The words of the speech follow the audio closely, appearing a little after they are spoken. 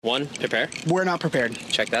1, prepare. We're not prepared.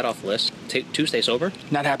 Check that off the list. 2, stay sober.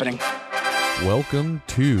 Not happening. Welcome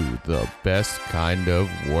to the best kind of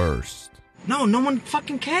worst. No one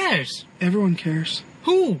fucking cares. Everyone cares.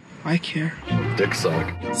 Who? I care. Dick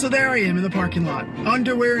suck. So there I am in the parking lot.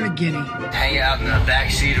 Underwear and a guinea. Hang out in the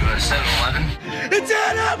backseat of a 7-Eleven. It's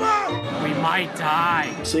animal! We might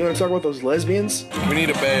die. So you want to talk about those lesbians? We need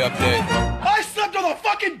a Bay update. I slept on the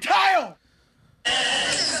fucking tile!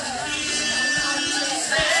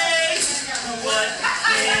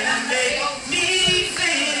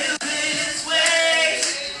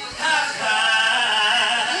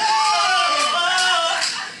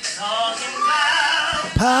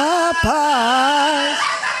 Popeyes.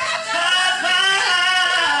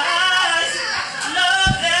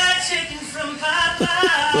 Love that chicken from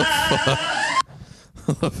Popeyes.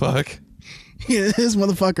 What the fuck? Yeah, this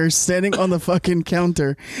motherfucker standing on the fucking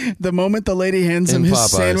counter. The moment the lady hands him In his Popeyes.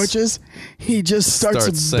 sandwiches, he just starts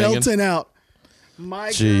singing. belting out. My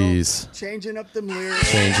Jeez. girl, changing up the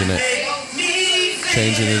lyrics. Changing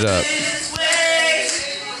it up.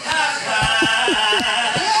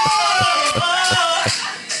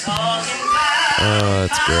 Oh,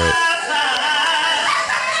 that's great.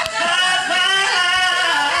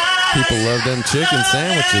 People love them chicken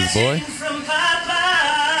sandwiches, boy.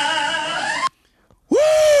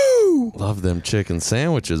 Woo! Love them chicken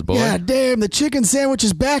sandwiches, boy. God damn, the chicken sandwich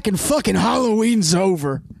is back and fucking Halloween's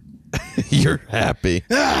over. You're happy.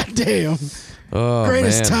 Ah, damn. Oh,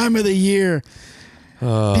 Greatest man. time of the year.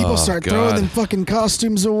 Oh, People start throwing God. them fucking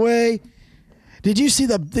costumes away. Did you see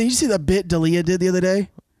the bit Dalia did the other day?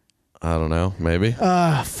 I don't know. Maybe.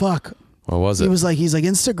 Fuck. What was it? He's like,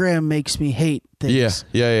 Instagram makes me hate things.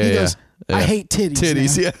 Yeah. He goes, I Yeah. hate titties.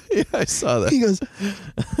 Titties, now. yeah, I saw that. He goes,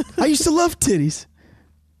 I used to love titties.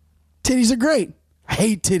 Titties are great. I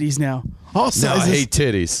hate titties now. All No, sizes. I hate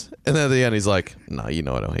titties. And then at the end, he's like, no, you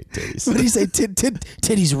know I don't hate titties. What do you say?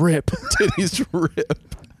 Titties rip. Titties rip.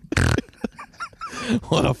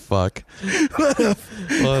 What a fuck. What a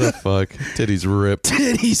fuck. Titties rip.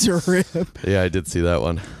 Titties rip. Yeah, I did see that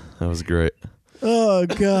one. That was great. Oh,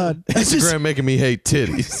 God. Instagram making me hate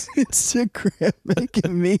titties. Instagram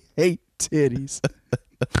making me hate titties.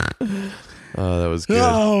 Oh, that was good.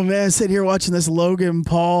 Oh, man. Sitting here watching this Logan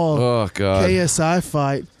Paul Oh, God. KSI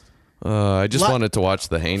fight. I just wanted to watch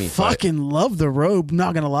the Haney fight. Fucking love the robe.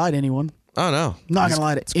 Not going to lie to anyone. Oh, no. Not going to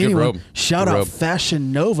lie It's to a good anyone. robe. Shout Good out robe.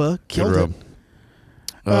 Fashion Nova. Killed Good robe.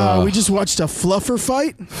 it. We just watched a fluffer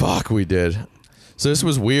fight. Fuck, we did. So this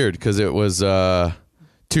was weird because it was 2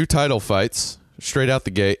 title fights straight out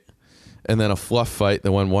the gate, and then a fluff fight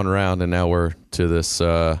that went 1 round, and now we're to this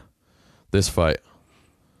this fight.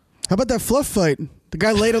 How about that fluff fight? The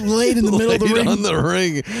guy laid in the middle of the ring. On the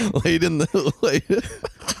ring, laid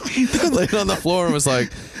on the floor, and was like,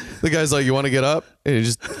 the guy's like, "You want to get up?" And he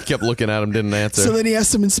just kept looking at him, didn't answer. So then he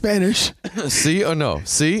asked him in Spanish, See or no?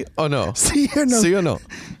 See or no? "See or no?" See or no?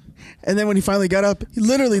 And then when he finally got up,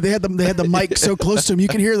 literally they had the mic so close to him, you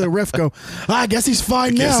can hear the ref go, "I guess he's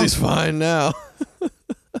fine now." Guess he's fine now.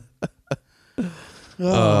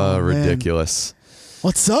 Oh, man. Ridiculous.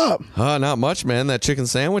 What's up? Not much, man. That chicken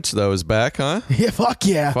sandwich though is back, huh? Yeah, fuck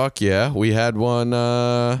yeah. Fuck yeah. We had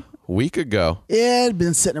one week ago. Yeah, it'd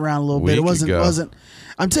been sitting around a little bit. It Week ago. wasn't.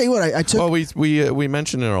 I'm telling you what, I took. Well, we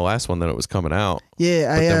mentioned in our last one that it was coming out.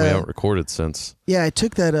 Yeah, But then we haven't recorded since. Yeah, I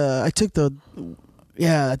took that. I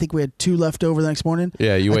think we had 2 left over the next morning.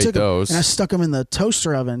 Yeah, you I ate took 'em, those. and I stuck them in the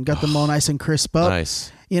toaster oven. Got them all nice and crisp up.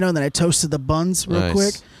 Nice. You know, and then I toasted the buns real Nice.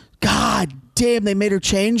 quick. God damn, they made her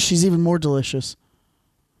change. She's even more delicious.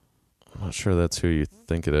 I'm not sure that's who you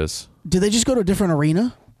think it is. Did they just go to a different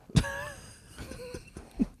arena?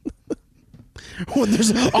 When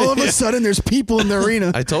there's all of a sudden there's people in the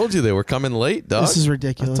arena. I told you they were coming late, dog. This is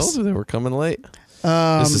ridiculous. I told you they were coming late.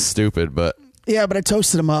 This is stupid, but Yeah, but I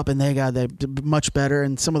toasted them up and they much better,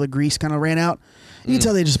 and some of the grease kind of ran out. You can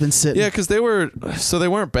tell they just been sitting. yeah, because they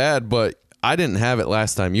weren't bad, but I didn't have it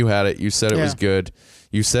last time. You had it. You said it was Yeah. good.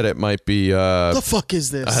 You said it might be. The fuck is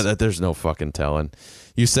this? There's no fucking telling.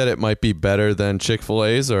 You said it might be better than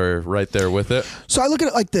Chick-fil-A's or right there with it. So I look at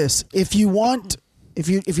it like this: if you're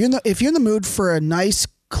in the mood for a nice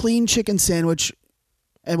clean chicken sandwich,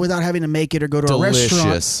 and without having to make it or go to a restaurant,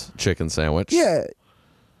 Delicious chicken sandwich. yeah,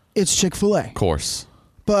 it's Chick-fil-A. Of course.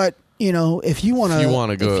 But you know, if you want If you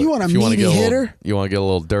want to go, if you want a if you wanna meaty get a little- hitter, you want to get a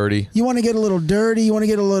little dirty. you want to get a little dirty, you want to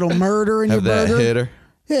get a little murder in Have your that burger. hitter.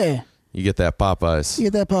 Yeah, You get that Popeyes. you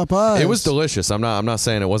get that Popeyes. It was delicious. I'm not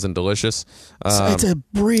saying it wasn't delicious. It's a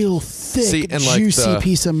real thick, and like juicy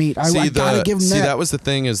piece of meat. I gotta give them that. See, that was the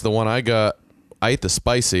thing is the one I got. I ate the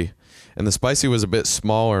spicy, and the spicy was a bit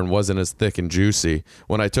smaller and wasn't as thick and juicy.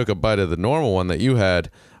 When I took a bite of the normal one that you had,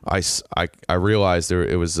 I realized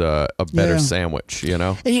it was a better sandwich, you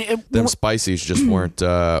know? Them spicies just weren't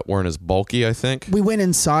as bulky, I think. We went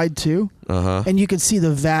inside too, and you could see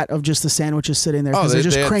the vat of just the sandwiches sitting there because they're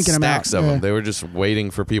just cranking them out. Stacks of them. They were just waiting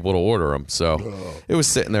for people to order them. So it was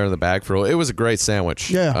sitting there in the bag for a while. It was a great sandwich.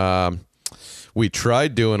 Yeah. We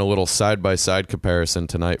tried doing a little side-by-side comparison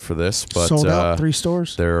tonight for this, but sold out 3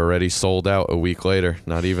 stores. They're already sold out a week later.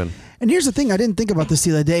 Not even. And here's the thing: I didn't think about this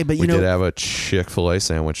the other day, but we did have a Chick-fil-A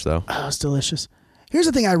sandwich though. Oh, it's delicious. Here's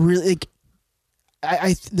the thing: I really,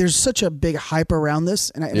 there's such a big hype around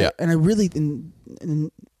this, and I really, in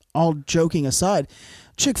all joking aside,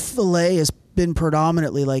 Chick-fil-A has been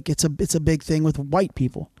predominantly like it's a big thing with white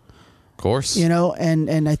people. Of course, you know,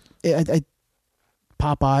 and I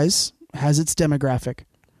Popeyes has its demographic,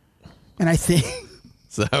 and I think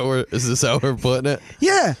is this how we're putting it?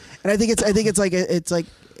 Yeah, and I think it's like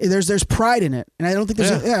there's pride in it, and I don't think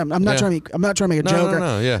there's I'm not trying to make a joke.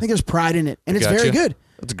 Yeah. I think there's pride in it, and it's very good.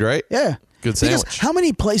 It's great. Yeah, good sandwich. Because how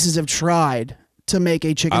many places have tried to make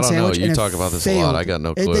a chicken sandwich? I don't know. You and talk about this failed. a lot. I got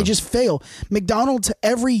no clue. They just fail. McDonald's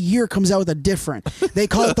every year comes out with a different. They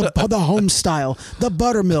call it the home style, the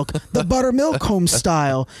buttermilk home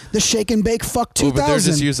style, the shake and bake fuck 2000. But they're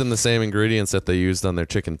just using the same ingredients that they used on their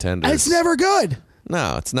chicken tenders. And it's never good.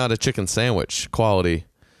 No, it's not a chicken sandwich quality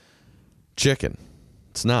chicken.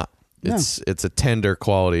 It's not. It's a tender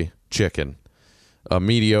quality chicken, a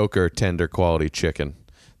mediocre tender quality chicken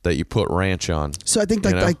that you put ranch on. So I think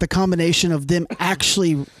like the combination of them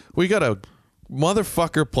actually. We got a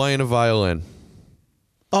motherfucker playing a violin.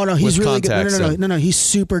 Oh no, he's really good. No, he's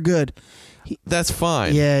super good. That's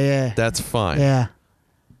fine. Yeah. That's fine. Yeah.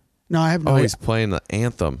 No, I have no idea. He's playing the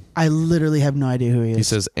anthem. I literally have no idea who he is. He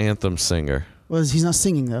says anthem singer. Well, he's not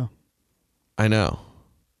singing though. I know.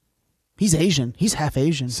 He's Asian. He's half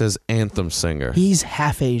Asian. It says anthem singer. He's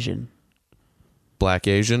half Asian. Black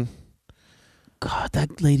Asian? God,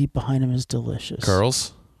 that lady behind him is delicious.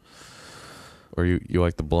 Curls? Or you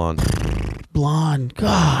like the blonde? Blonde.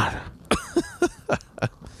 God.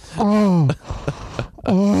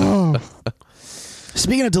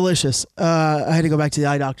 Speaking of delicious, I had to go back to the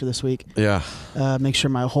eye doctor this week. Yeah. Make sure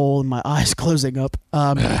my hole in my eye is closing up.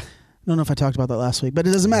 I don't know if I talked about that last week, but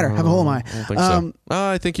it doesn't matter. I have a hole in my eye. I don't think so.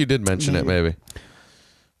 I think you did mention it, maybe.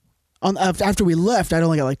 After we left, I'd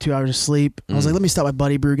only got like 2 hours of sleep. I was like, let me stop by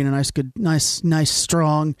Buddy Brew, get a nice,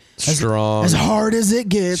 strong, as hard as it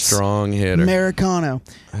gets, strong hitter, Americano.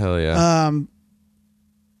 Hell yeah. And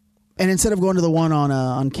instead of going to the one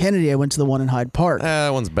on Kennedy, I went to the one in Hyde Park.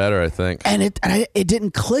 That one's better, I think. And it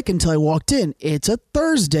didn't click until I walked in. It's a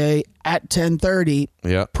Thursday at 10:30.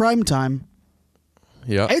 Yeah. Prime time.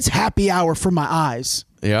 Yeah. It's happy hour for my eyes.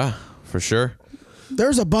 Yeah, for sure.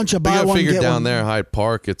 There's a bunch of buy one get one. Down there in Hyde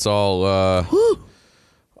Park, it's all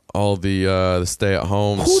the stay at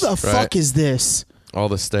homes. Who the fuck is this? All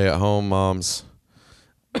the stay at home moms,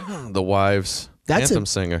 the wives. Anthem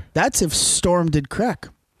singer. That's if Storm did crack.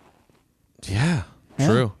 Yeah,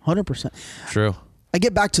 true. 100%. True. I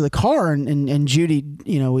get back to the car and Judy,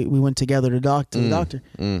 we went together to the doctor.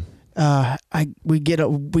 We get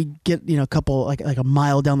a couple like a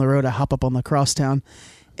mile down the road. I hop up on the crosstown,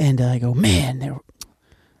 and I go, man,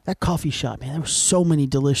 that coffee shop, man, there were so many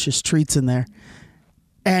delicious treats in there.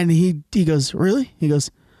 And he goes, really? He goes,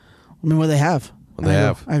 I mean, what do they have?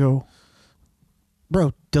 I go,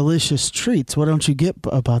 bro, delicious treats. What don't you get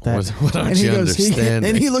about that? What don't you understand?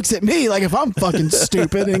 And he looks at me like if I'm fucking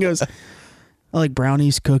stupid. And he goes, I like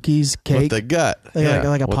brownies, cookies, cake. What they got?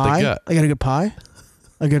 Like a pie. I got a good pie.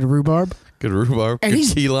 I got a rhubarb. Good rhubarb. And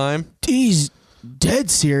good key lime. He's dead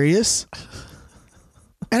serious.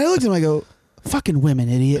 And I looked at him. I go, "Fucking women,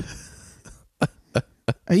 idiot!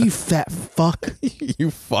 Are you fat fuck?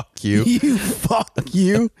 You fuck you. You fuck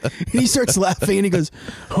you." And he starts laughing and he goes,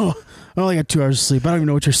 "Oh, I only got 2 hours of sleep. I don't even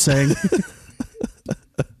know what you're saying."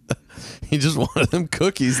 He just wanted them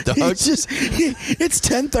cookies, dog. It's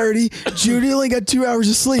 10:30. Judy only got 2 hours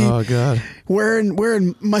of sleep. Oh God.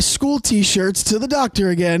 Wearing my school T-shirts to the doctor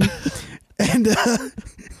again, and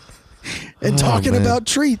talking about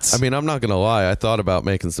treats. I mean, I'm not gonna lie. I thought about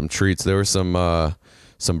making some treats. There were some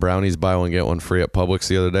brownies buy one get one free at Publix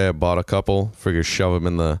the other day. I bought a couple. Figure shove them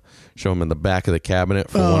in the back of the cabinet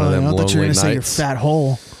for one of them lonely nights. I thought you were gonna say your fat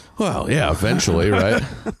hole. Well, yeah, eventually, right?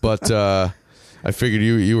 But I figured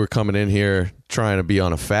you were coming in here trying to be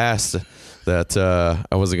on a fast, that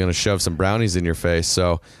I wasn't going to shove some brownies in your face,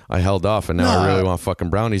 so I held off, and now I really want fucking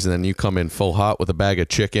brownies, and then you come in full hot with a bag of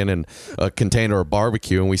chicken and a container of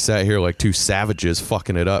barbecue, and we sat here like two savages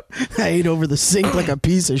fucking it up. I ate over the sink like a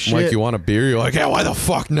piece of shit. Like, you want a beer? You're like, yeah, why the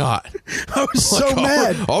fuck not? I was so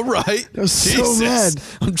mad. All right. I was so mad.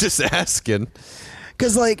 I'm just asking.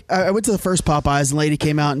 Because like I went to the first Popeyes and lady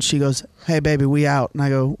came out and she goes, "Hey baby, we out." And I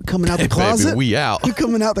go, "Coming out the closet? Baby, we out. You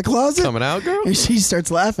coming out the closet? Coming out, girl?" And she starts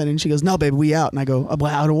laughing and she goes, "No, baby, we out." And I go,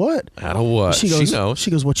 "Out of what?" Out of what? She goes, she knows. She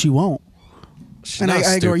goes, "What you want?" She's And not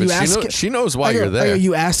I go, "Are stupid. you asking?" She knows why I go, you're there. Are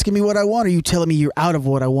you asking me what I want? Or are you telling me you're out of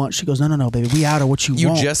what I want? She goes, No, baby, we out of what you You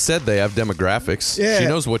want. just said they have demographics. Yeah. She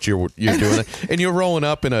knows what you're doing, and you're rolling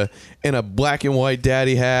up in a black and white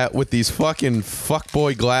daddy hat with these fucking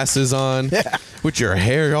fuckboy glasses on, with your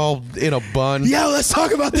hair all in a bun. Yeah, let's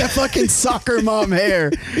talk about that fucking soccer mom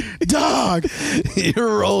hair, dog.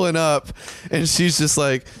 You're rolling up, and she's just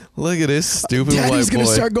like, "Look at this stupid Daddy's white boy.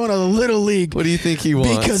 gonna start going to the little league. What do you think he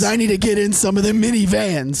wants?" Because I need to get in some of the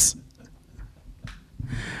minivans.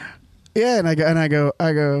 Yeah, and I go.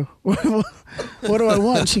 What do I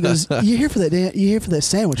want? She goes, "You here for that? You here for that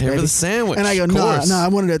sandwich? Here for baby?" the sandwich, And I go, of "No, course. I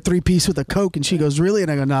wanted a 3-piece with a Coke." And she goes, "Really?"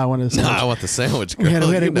 And I go, "No, I wanted a No, sandwich." I want the sandwich, girl.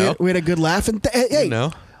 We had a good laugh. And hey, you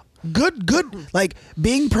know. good, like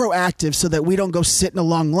being proactive so that we don't go sit in a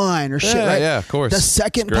long line or shit. Yeah, right? yeah, of course. The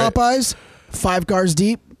second It's great. Popeyes, 5 cars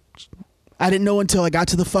deep. I didn't know until I got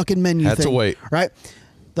to the fucking menu. Had to thing, wait. Right.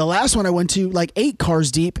 The last one I went to, like 8 cars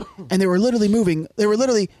deep, and they were literally moving. They were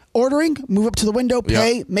literally ordering, move up to the window,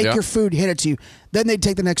 pay, Yeah, make yeah. your food, hand it to you. Then they'd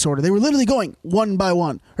take the next order. They were literally going one by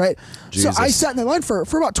one, right? Jesus. So I sat in the line for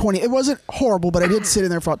about 20. It wasn't horrible, but I did sit in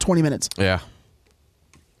there for about 20 minutes. Yeah.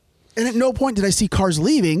 And at no point did I see cars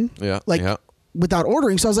leaving, Yeah, like yeah. without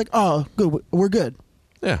ordering. So I was like, "Oh, good, we're good."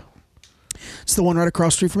 Yeah. It's the one right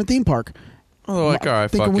across the street from a theme park. Oh, like, all right,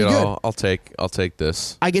 Thinking fuck we it. good. I'll take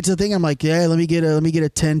this. I get to the thing. I'm like, "Yeah, let me get a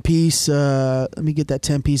 10-piece. Let me get that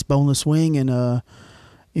 10-piece boneless wing, and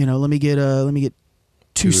let me get 2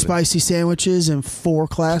 Dude. spicy sandwiches and 4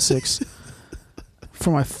 classics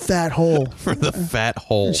for my fat hole." For the fat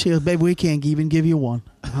hole. And she goes, "Babe, we can't even give you one."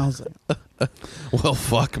 I was like, Well,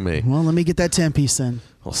 fuck me. "Well, let me get that 10-piece then."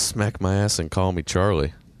 I'll smack my ass and call me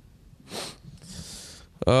Charlie.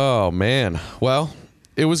 Oh, man. Well,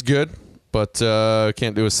 it was good, but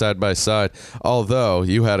can't do a side-by-side. Although,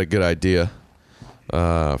 you had a good idea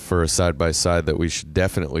for a side-by-side that we should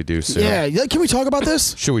definitely do soon. Yeah, can we talk about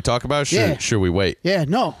this? Should we talk about it? Yeah. Should we wait? Yeah,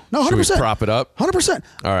 no, 100%. Should we prop it up? 100%.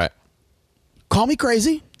 All right. Call me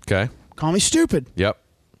crazy. Okay. Call me stupid. Yep.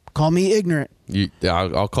 Call me ignorant.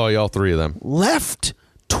 I'll call you all 3 of them. Left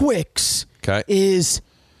Twix Okay. is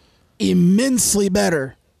immensely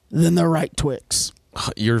better than the right Twix.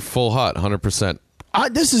 You're full hot, 100%.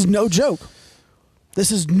 This is no joke.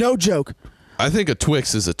 This is no joke. I think a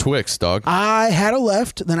Twix is a Twix, dog. I had a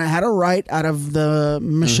left, then I had a right out of the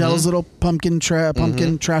Michelle's little pumpkin trash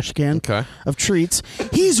can Okay. of treats.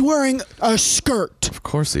 He's wearing a skirt. Of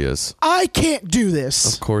course he is. I can't do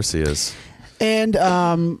this. Of course he is. And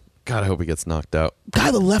God, I hope he gets knocked out.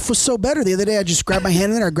 God, the left was so better. The other day, I just grabbed my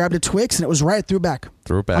hand in there, I grabbed a Twix, and it was right through back.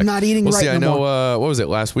 Threw it back. I'm not eating well, right see, I no know, more. what was it,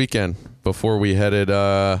 last weekend before we headed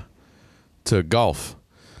to golf?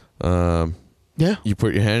 Yeah. You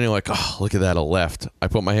put your hand in, you're like, oh, look at that, a left. I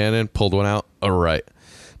put my hand in, pulled one out, a right.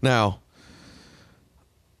 Now,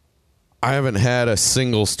 I haven't had a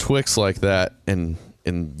singles Twix like that in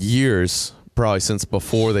years, probably since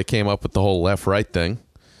before they came up with the whole left-right thing.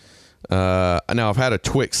 Now, I've had a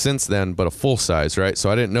Twix since then, but a full size, right? So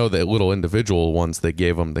I didn't know the little individual ones they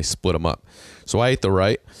gave them, they split them up. So I ate the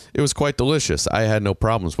right. It was quite delicious. I had no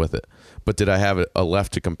problems with it. But did I have a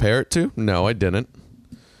left to compare it to? No, I didn't.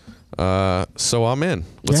 So I'm in.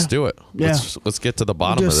 Let's Yeah. do it. Yeah. Let's get to the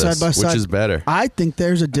bottom Do of a this. side by Which side. is better? I think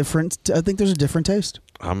there's a different taste.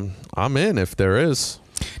 I'm in if there is.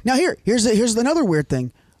 Now here's another weird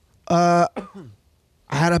thing. I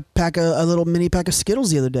had a little mini pack of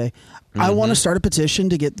Skittles the other day. I want to start a petition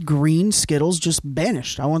to get green Skittles just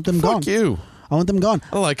banished. I want them gone. Fuck you. I want them gone.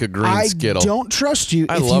 I like a green Skittle. I don't trust you.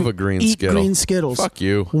 I if love you a green eat Skittle. green Skittles. Fuck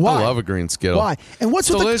you. Why? I love a green Skittle. Why? And what's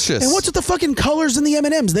It's with delicious. and what's with the fucking colors in the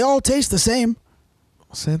M&Ms? They all taste the same.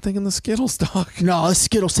 Same thing in the Skittles, dog. No, the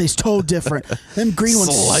Skittles taste totally different. Them green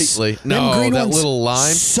ones Slightly. them No, green that ones little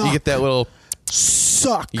lime. Suck. You get that little.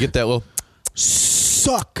 Suck. You get that little.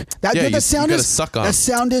 Suck. That, Yeah, that you sound gotta is. suck on that 'em.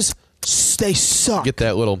 sound is. They suck. Get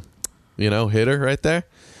that little, hitter right there.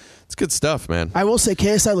 It's good stuff, man. I will say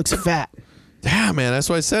KSI looks fat. Yeah, man. That's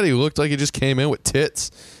why I said he looked like he just came in with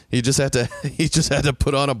tits. He just had to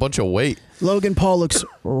put on a bunch of weight. Logan Paul looks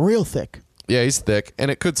real thick. Yeah, he's thick,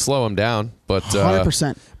 and it could slow him down, but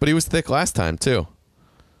 100%. But he was thick last time too.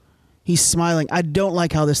 He's smiling. I don't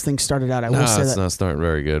like how this thing started out. I will say It's that. not starting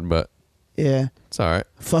very good, but Yeah. it's all right.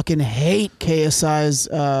 Fucking hate KSI's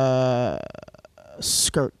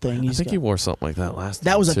skirt thing. I think he wore something like that last time.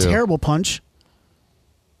 That was a too. terrible punch.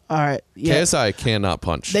 All right. Yeah. KSI cannot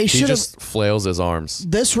punch. They he should've- just flails his arms.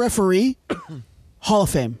 This referee Hall of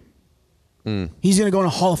Fame. He's going to go in a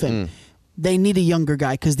Hall of Fame. They need a younger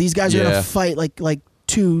guy because these guys are going to fight like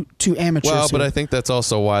two amateurs. Well, but here. I think that's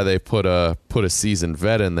also why they put a seasoned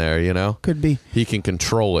vet in there. You know, Could be. He can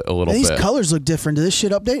control it a little These bit. colors look different. Did this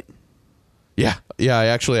shit update? Yeah.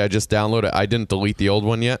 I just downloaded it. I didn't delete the old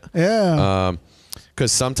one yet. Yeah.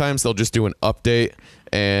 Because sometimes they'll just do an update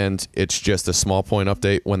and it's just a small point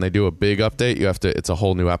update. When they do a big update, it's a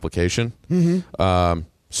whole new application.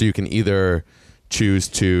 So you can either choose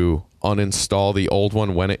to uninstall the old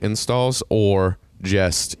one when it installs or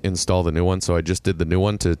just install the new one. So I just did the new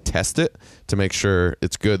one to test it to make sure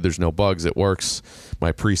it's good. There's no bugs. It works.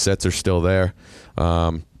 My presets are still there.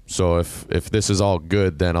 So if this is all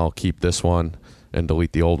good, then I'll keep this one and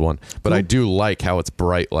delete the old one. But I do like how it's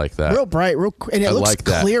bright like that. Real bright, and it looks like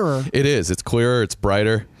that. clearer. It is. It's clearer. It's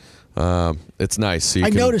brighter. It's nice. So I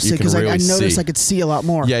noticed it because I noticed I could see a lot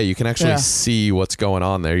more. Yeah, you can actually see what's going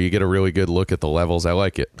on there. You get a really good look at the levels. I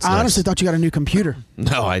like it. I honestly thought you got a new computer.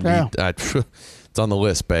 No, it's on the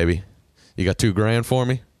list, baby. You got $2,000 for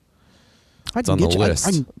me? It's on the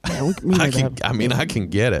list. we make that happen. I can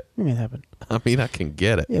get it. We make that happen. I can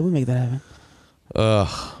get it. Yeah, we make that happen.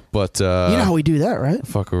 But you know how we do that, right? the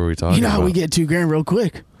fuck were we talking about? You know how we get $2,000 real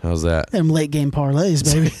quick. How's that? Them late game parlays,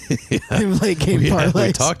 baby. Them late game parlays.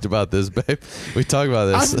 We talked about this, babe. We talked about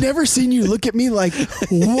this. I've never seen you look at me like,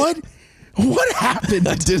 what? What happened?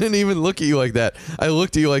 I didn't even look at you like that. I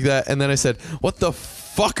looked at you like that, and then I said, "What the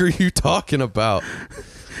fuck are you talking about?"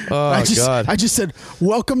 Oh, God. I just said,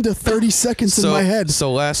 welcome to 30 seconds in my head.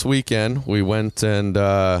 So last weekend, we went and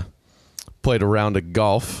played a round of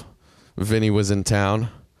golf. Vinny was in town.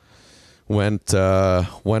 Went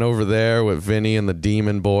over there with Vinny and the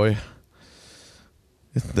Demon Boy.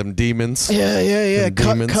 Them demons. Yeah.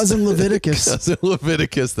 Demons. Cousin Leviticus. Cousin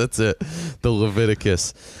Leviticus, that's it. The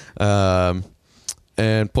Leviticus. And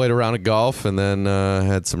played a round of golf and then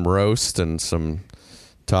had some roast and some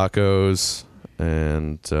tacos.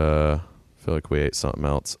 And I feel like we ate something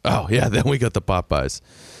else. Oh, yeah, then we got the Popeyes.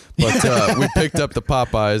 But we picked up the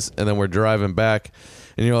Popeyes, and then we're driving back.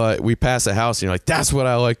 And you're like, we pass a house, and you're like, that's what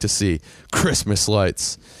I like to see, Christmas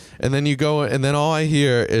lights. And then you go, and then all I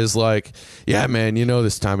hear is like, yeah, man, you know,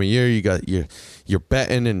 this time of year, you're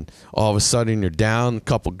betting, and all of a sudden you're down a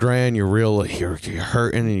couple grand, you're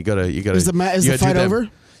hurting, and you gotta. Is the fight over?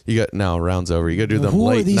 Round's over. You gotta do them Who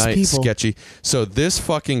are late these night people? sketchy. So this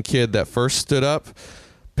fucking kid that first stood up,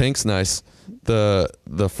 Pink's nice. The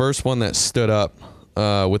first one that stood up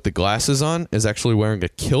with the glasses on is actually wearing a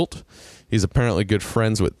kilt. He's apparently good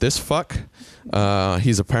friends with this fuck.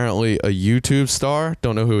 He's apparently a YouTube star.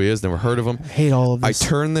 Don't know who he is. Never heard of him. I hate all of I this.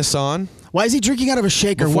 turned this on. Why is he drinking out of a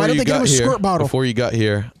shaker? Why don't they get him a squirt bottle? Before you got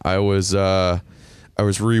here, I was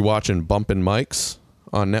rewatching Bumpin' Mikes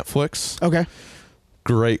on Netflix. Okay.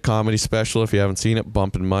 Great comedy special. If you haven't seen it,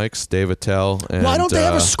 Bumpin' Mikes, Dave Attell. And, Why don't they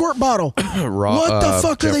have a squirt bottle? What the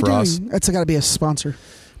fuck Jeff are they Ross. doing? That's got to be a sponsor.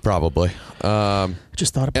 Probably.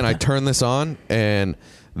 Just thought about And that. I turned this on, and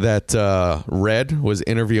that Red was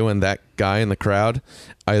interviewing that guy in the crowd.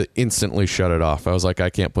 I instantly shut it off. I was like, I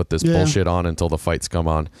can't put this bullshit on until the fights come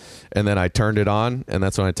on. And then I turned it on, and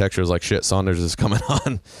that's when I texted her. I was like, shit, Saunders is coming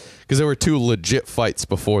on. Because there were two legit fights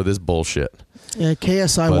before this bullshit. Yeah,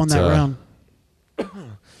 KSI won that round.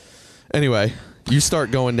 Anyway, you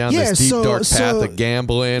start going down this deep, dark path of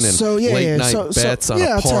gambling and late night bets on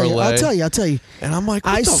a parlay. I'll tell you. And I'm like,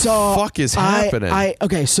 what the fuck is happening?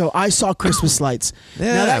 Okay, so I saw Christmas lights.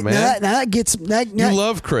 Yeah, man. Now that gets... You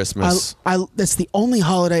love Christmas. That's the only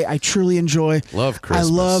holiday I truly enjoy. Love Christmas.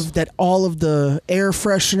 I love that all of the air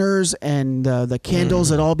fresheners and the candles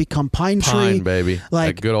that all become pine tree. Pine, baby.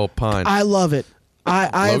 Like that good old pine. I love it.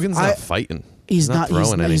 Logan's not fighting. He's not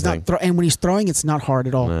throwing anything. And when he's throwing, it's not hard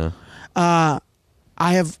at all. Yeah.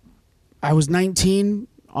 I was 19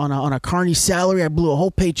 on a carny salary. I blew a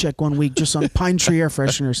whole paycheck one week just on pine tree air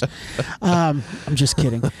fresheners. I'm just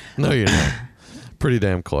kidding. No, you're not. Pretty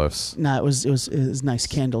damn close. No, it was nice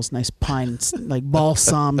candles, nice pine, like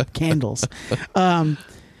balsam candles.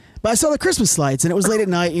 But I saw the Christmas lights, and it was late at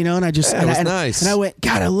night, you know, and I just... Yeah, it was nice. And I went,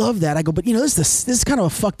 God, I love that. I go, but, you know, this is kind of a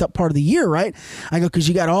fucked up part of the year, right? I go, because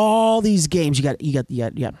you got all these games. You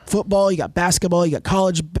got football, you got basketball, you got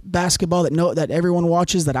college basketball that everyone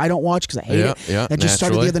watches that I don't watch because I hate it. Yeah, that just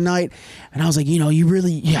started the other night. And I was like, you know,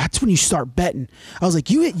 that's when you start betting. I was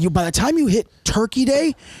like, you by the time you hit Turkey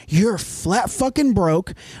Day, you're flat fucking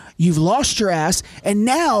broke. You've lost your ass, and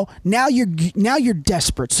now you're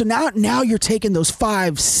desperate. So now you're taking those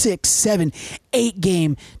 5, 6, 7, 8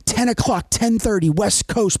 game, 10 o'clock, 10:30 West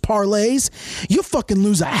Coast parlays. You fucking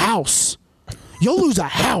lose a house. You'll lose a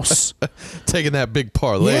house. Taking that big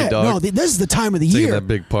parlay, Yeah, dog. no, this is the time of the Taking year. that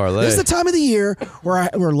big parlay. This is the time of the year where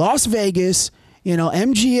Las Vegas,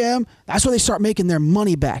 MGM, that's where they start making their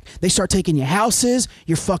money back. They start taking your houses,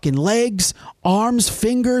 your fucking legs, arms,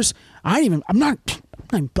 fingers. I'm not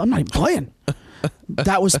even playing.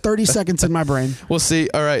 That was 30 seconds in my brain. Well, see,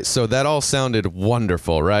 all right, so that all sounded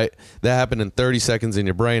wonderful, right? That happened in 30 seconds in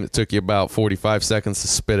your brain. It took you about 45 seconds to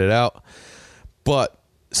spit it out. But,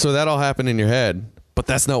 so that all happened in your head, but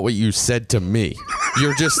that's not what you said to me.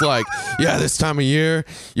 You're just like, yeah, this time of year,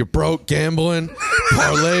 you're broke gambling,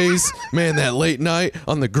 parlays, man, that late night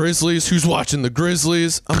on the Grizzlies. Who's watching the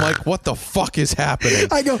Grizzlies? I'm like, what the fuck is happening?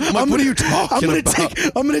 I go, what are you talking about?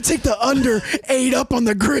 I'm gonna take the under 8 up on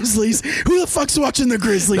the Grizzlies. Who the fuck's watching the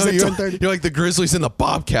Grizzlies at 10:30? You're like the Grizzlies and the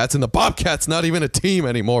Bobcats, and the Bobcats not even a team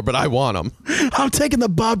anymore, but I want them. I'm taking the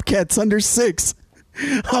Bobcats under 6.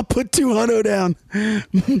 I'll put 200 down.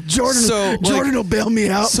 Jordan will bail me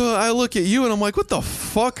out. So I look at you and I'm like, what the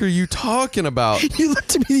fuck are you talking about? You look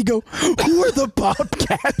at me and you go, who are the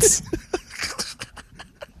Bobcats?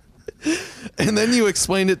 And then you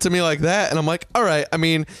explained it to me like that, and I'm like, all right, I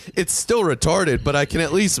mean, it's still retarded, but I can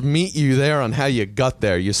at least meet you there on how you got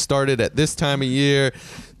there. You started at this time of year,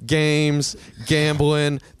 games,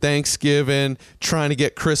 gambling, Thanksgiving, trying to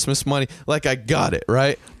get Christmas money. Like, I got it,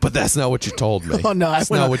 right? But that's not what you told me. Oh, no. That's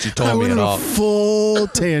not what you told me at all. I went on a full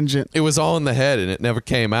tangent. It was all in the head, and it never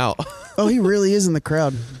came out. Oh, he really is in the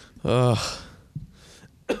crowd. Ugh.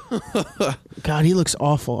 God, he looks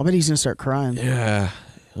awful. I bet he's going to start crying. Yeah.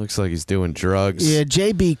 Looks like he's doing drugs. Yeah,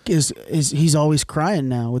 JB he's always crying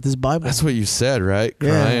now with his Bible. That's what you said, right?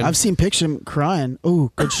 Crying. Yeah, I've seen pictures of him crying.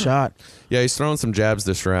 Ooh, good shot. Yeah, he's throwing some jabs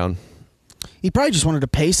this round. He probably just wanted to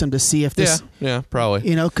pace him to see if this... Yeah,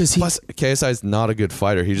 probably. Because Plus, KSI's not a good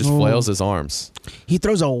fighter. He just flails his arms. He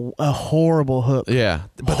throws a horrible hook. Yeah,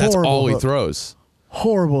 but that's all he throws.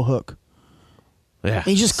 Horrible hook. Yeah.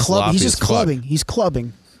 He's just clubbing. He's just clubbing. He's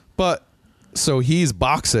clubbing. But... So he's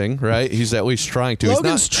boxing, right? He's at least trying to.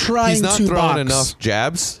 Logan's trying He's not to throwing box. enough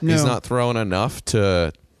jabs. No. He's not throwing enough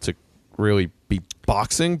to really be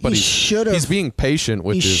boxing. But he's being patient,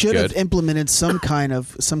 which is good. He should have implemented some kind of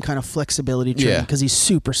flexibility training because he's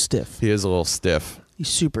super stiff. He is a little stiff. He's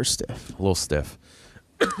super stiff. A little stiff.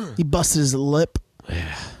 He busted his lip.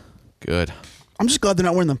 Yeah, good. I'm just glad they're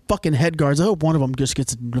not wearing them fucking head guards. I hope one of them just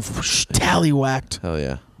gets tallywhacked. Hell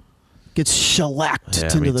yeah. Gets shellacked me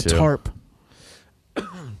into the too. tarp.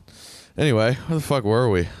 Anyway, where the fuck were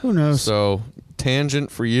we? Who knows? So,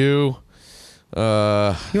 tangent for you. You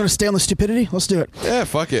want to stay on the stupidity? Let's do it. Yeah,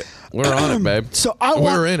 fuck it. We're on it, babe. So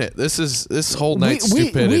we're in it. This whole night's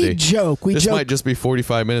stupidity. We joke. This might just be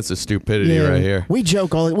 45 minutes of stupidity right here. We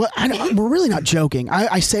joke all. Well, we're really not joking.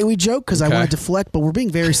 I say we joke because I want to deflect, but we're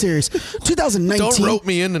being very serious. 2019. Don't rope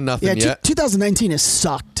me into nothing yet. 2019 has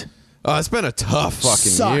sucked. It's been a tough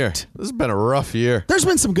fucking year. This has been a rough year. There's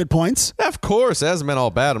been some good points. Yeah, of course. It hasn't been all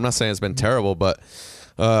bad. I'm not saying it's been terrible, but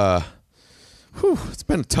it's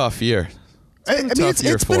been a tough year.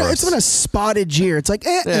 It's been a spotted year. It's like,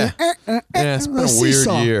 it's been a weird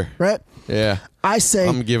year. Right? Yeah. I say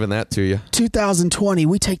I'm giving that to you. 2020,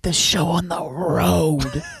 we take this show on the road.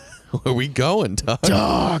 Where are we going, Doug?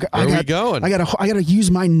 Dog. Where are we going? I gotta use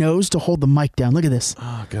my nose to hold the mic down. Look at this.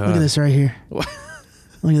 Oh, God. Look at this right here.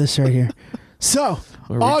 Look at this right here. So,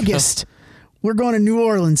 August, we're going to New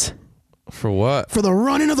Orleans. For what? For the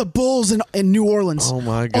running of the bulls in New Orleans. Oh,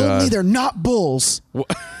 my God. Only they're not bulls.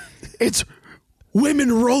 It's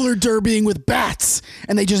women roller derbying with bats,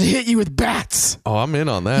 and they just hit you with bats. Oh, I'm in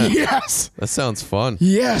on that. Yes. That sounds fun.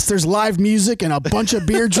 Yes, there's live music and a bunch of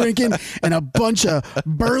beer drinking and a bunch of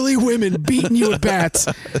burly women beating you with bats.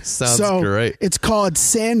 That sounds great. It's called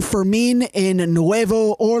San Fermin in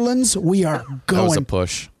Nuevo Orleans. We are going. That was a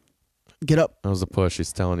push. Get up. That was a push.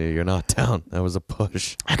 He's telling you you're not down. That was a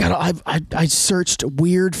push. I searched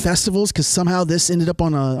weird festivals because somehow this ended up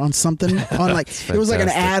on something on like it was like an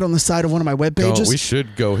ad on the side of one of my web pages. We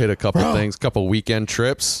should go hit a couple things, couple weekend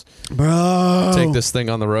trips. Bro, take this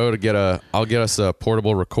thing on the road. I'll get us a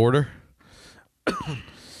portable recorder.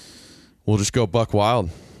 We'll just go buck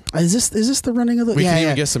wild. Is this the running of the? We can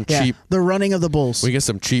even get some cheap. The running of the bulls. We get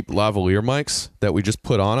some cheap lavalier mics that we just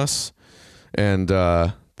put on us, and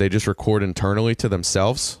they just record internally to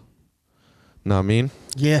themselves. Know what I mean?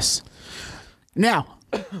 Yes. Now,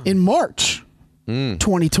 in March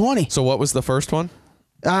 2020. So what was the first one?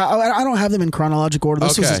 I don't have them in chronological order.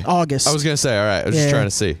 This was August. I was going to say, all right. I was just trying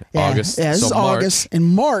to see. August. Yeah, this is August.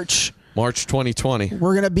 In March 2020.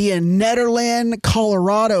 We're going to be in Nederland,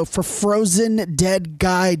 Colorado for Frozen Dead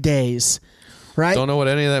Guy Days. Right? Don't know what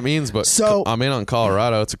any of that means, but So- I'm in on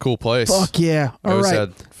Colorado. It's a cool place. Fuck yeah. I All always right.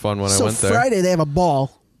 had fun when I So went there. Friday they have a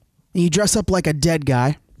ball, and you dress up like a dead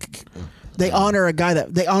guy. They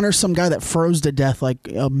honor some guy that froze to death like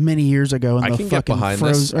many years ago. In I the can get fucking behind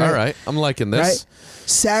froze, this. All right. I'm liking this. Right.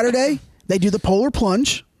 Saturday they do the polar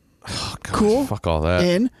plunge. Oh, God, Cool. Fuck all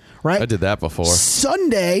that. Right. I did that before.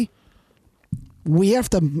 Sunday we'll have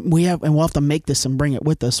to make this and bring it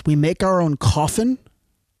with us. We make our own coffin.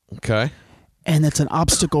 Okay. And it's an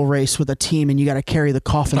obstacle race with a team, and you got to carry the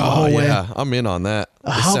coffin the Oh, whole way. yeah. I'm in on that.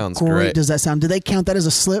 This How sounds great great. does that sound? Do they count that as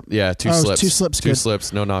a slip? Yeah, 2 Oh, slips. 2 slips. Two Good.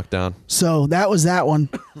 slips, no knockdown. So that was that one.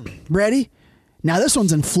 Ready? Now this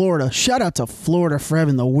one's in Florida. Shout out to Florida for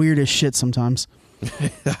having the weirdest shit sometimes.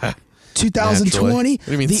 2020. Naturally. What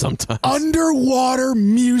do you mean the sometimes? Underwater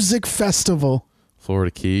Music Festival.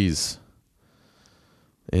 Florida Keys.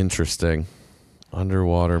 Interesting.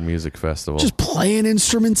 Underwater Music Festival. Just playing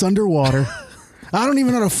instruments underwater. I don't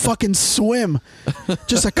even know how to fucking swim.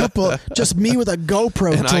 Just me with a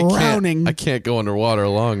GoPro and drowning. I can't go underwater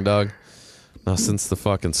long, dog. Not since the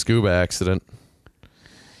fucking scuba accident.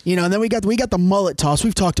 You know, and then we got the mullet toss.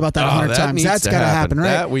 We've talked about that 100 times. Needs That's to got to happen, right?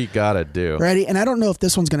 That we gotta do. Ready? And I don't know if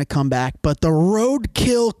this one's going to come back, but the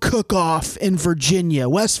Roadkill Cook-Off in Virginia,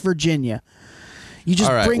 West Virginia. You just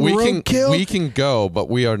All right, bring we roadkill. we can go, but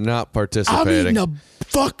we are not I'm participating. eating a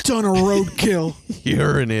fuck ton of roadkill.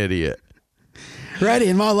 You're an idiot. Ready?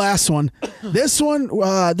 And my last one. This one is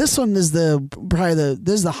this is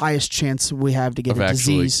the highest chance we have to get Of a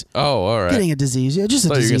actually, disease. oh, all right. Getting a disease, yeah, just a I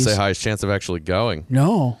thought you were disease. gonna say highest chance of actually going.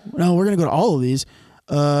 No, we're gonna go to all of these.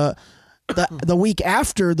 The week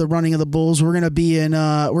after the running of the bulls, we're gonna be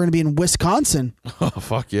in Wisconsin Oh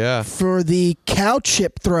fuck yeah! for the cow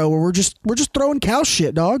chip throw, where we're just throwing cow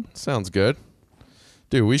shit, dog. Sounds good,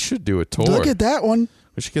 dude. We should do a tour. Look at that one.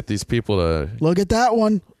 We should get these people to. Look at that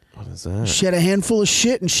one. What is that? She had a handful of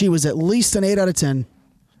shit, and she was at least an 8 out of 10.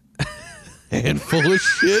 Handful of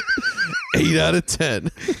shit. 8 out of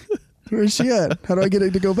 10. Where's she at? How do I get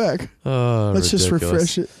it to go back? Oh, Let's just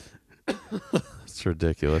refresh it. It's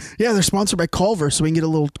ridiculous. Yeah, they're sponsored by Culver, so we can get a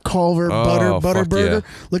little Culver butter fuck burger.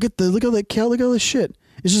 yeah. Look at that cow. Look at all this shit.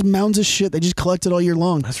 It's just mounds of shit. They just collect it all year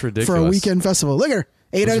long. That's ridiculous. For a weekend festival. Look at her.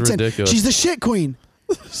 8 out of 10. ridiculous. She's the shit queen.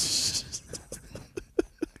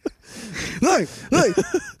 look.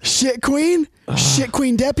 Shit queen. Shit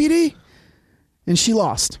queen deputy. And she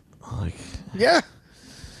lost. Like, Yeah.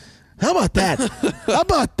 How about that?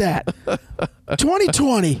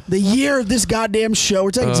 2020, the year of this goddamn show. We're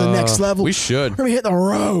taking it to the next level. we should. We're going to hit the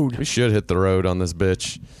road. We should hit the road on this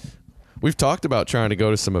bitch. We've talked about trying to go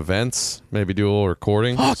to some events, maybe do a little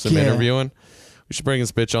recording, Fuck some yeah. interviewing. We should bring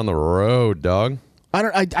this bitch on the road, dog.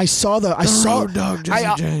 I saw road dog,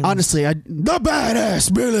 Jesse James. honestly, the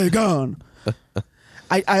badass Billy Gunn.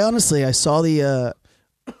 I honestly, I saw the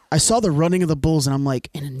running of the bulls, and I'm like,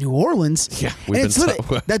 in New Orleans. Yeah, and it's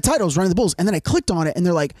that title's running the bulls, and then I clicked on it, and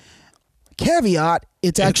they're like, caveat,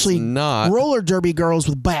 it's actually not. roller derby girls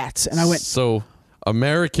with bats, and I went, So,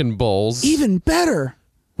 American Bulls even better.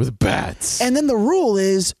 with bats. And then the rule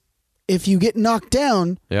is, if you get knocked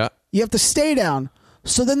down, Yeah. you have to stay down.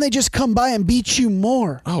 So then they just come by and beat you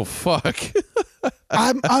more. Oh, fuck.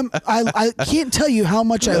 I can't tell you how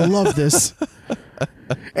much I love this.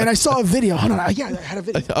 And I saw a video. Hold on. Yeah, I had a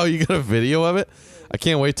video. Oh, you got a video of it? I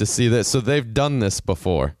can't wait to see this. So they've done this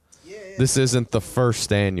before. Yeah. This isn't the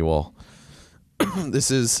first annual. This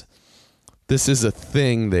is a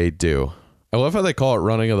thing they do. I love how they call it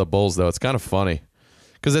running of the bulls, though. It's kind of funny.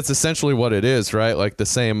 Because that's essentially what it is, right? Like the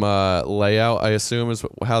same layout, I assume, is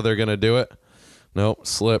how they're going to do it. Nope.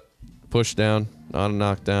 Slip. Push down. On a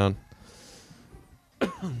knockdown.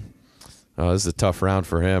 Oh, this is a tough round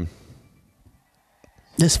for him.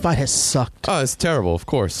 This fight has sucked. Oh, it's terrible, of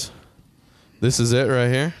course. This is it right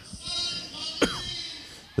here.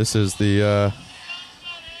 This is the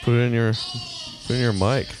put it in your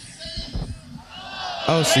mic.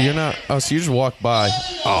 Oh, so you're not so you just walk by.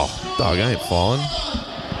 Oh, dog, I ain't falling.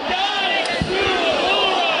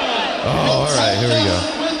 Oh, alright, here we go.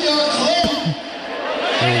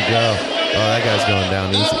 Here we go. Oh, that guy's going down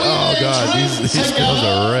easy. Oh god, these girls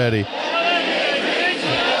are ready. Oh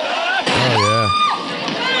yeah.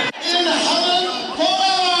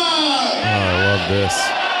 Oh, I love this.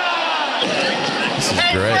 This is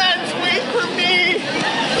great.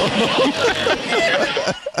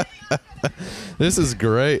 This is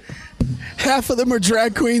great. Half of them are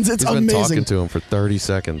drag queens. It's He's been amazing. talking to him for 30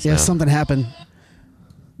 seconds Yeah, now. something happened.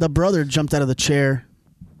 The brother jumped out of the chair.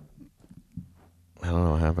 I don't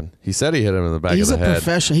know what happened. He said he hit him in the back He's of a the head.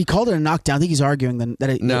 professional. He called it a knockdown. I think he's arguing that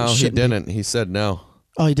it No, he shouldn't be. didn't. He said no.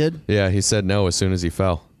 Oh, he did? Yeah, he said no as soon as he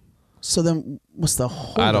fell. So then, what's the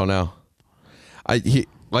hold? I don't know.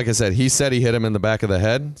 Like I said, he said he hit him in the back of the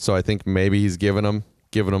head, so I think maybe he's giving him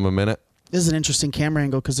a minute. This is an interesting camera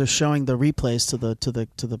angle because they're showing the replays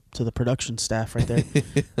to the production staff right there.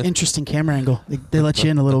 Interesting camera angle. They let you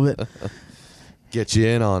in a little bit. Get you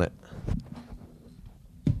in on it.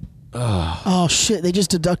 Oh shit! He's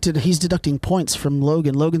deducting points from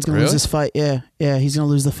Logan. Logan's gonna lose this fight. Yeah, he's gonna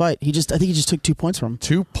lose the fight. I think he just took 2 points from him.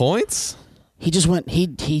 2 points? He just went. He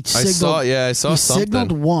signaled. I saw he something.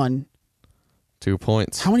 signaled 1. 2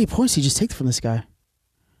 points. How many points did he just take from this guy?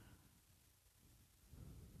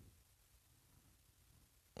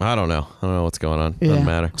 I don't know what's going on. Doesn't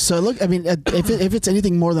matter. So look, I mean, if it's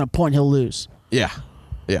anything more than a point, he'll lose. Yeah,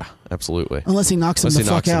 absolutely. Unless he knocks him the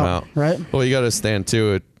fuck out, right? Well, you got to stand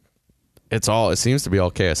too. It seems to be all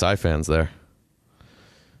KSI fans there.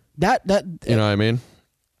 That you know what I mean?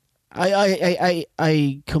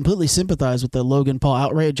 I completely sympathize with the Logan Paul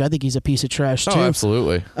outrage. I think he's a piece of trash too. Oh,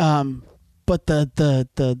 absolutely. But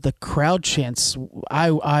the crowd chants, I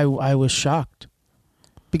was shocked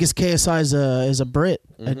because KSI is a Brit.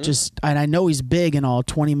 Mm-hmm. And I know he's big and all,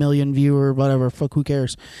 20 million viewer, whatever. Fuck, who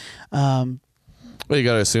cares? Well, you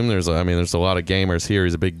got to assume there's a lot of gamers here.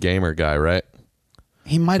 He's a big gamer guy, right?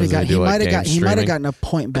 He might have gotten a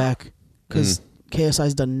point back because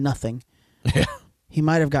KSI's done nothing. Yeah. He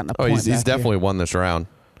might have gotten a point back. He's definitely won this round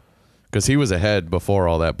because he was ahead before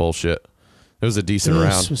all that bullshit. It was a decent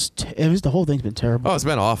round. The whole thing's been terrible. Oh, it's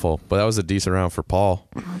been awful, but that was a decent round for Paul.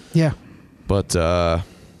 Yeah. But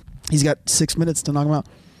he's got 6 minutes to knock him out.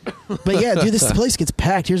 But yeah, dude, this place gets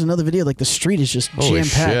packed. Here's another video. Like the street is just holy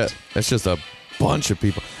jam-packed. shit. It's just a bunch of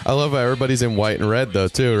people. I love how everybody's in white and red though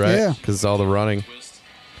too, right? Yeah. Because it's all the running.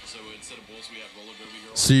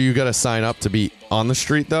 So you got to sign up to be on the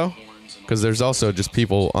street though? Because there's also just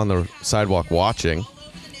people on the sidewalk watching.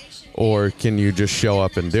 Or can you just show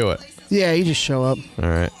up and do it? Yeah, you just show up. All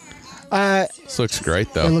right. This looks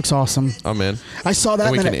great though. It looks awesome. I'm in. I saw that.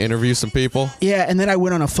 And we can interview some people. Yeah, and then I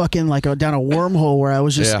went on a fucking down a wormhole where I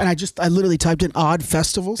was just and I literally typed in odd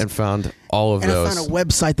festivals and found all of those. I found a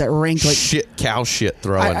website that ranked like cow shit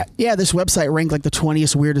throwing. This website ranked like the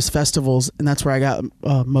 20th weirdest festivals, and that's where I got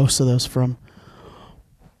most of those from.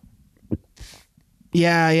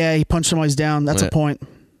 Yeah, he punched somebody's down. That's a point.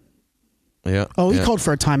 Yeah. Oh, he called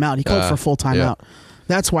for a timeout. He called for a full timeout. Yeah.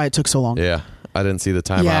 That's why it took so long. Yeah. I didn't see the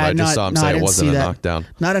timeout. I just saw him say it wasn't a knockdown.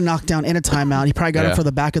 Not a knockdown and a timeout. He probably got him for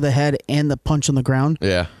the back of the head and the punch on the ground.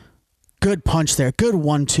 Yeah. Good punch there. Good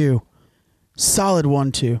 1-2. Solid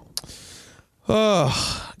 1-2.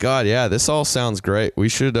 Oh God, yeah. This all sounds great. We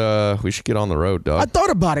should get on the road, dog. I thought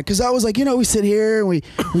about it because I was like, we sit here and we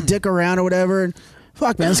dick around or whatever. And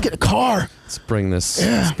fuck, man, let's get a car. Let's bring this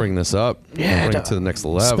up. Yeah, bring it to the next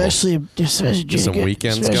level. Especially Judy some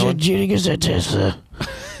weekends going. Judy gets that Tesla.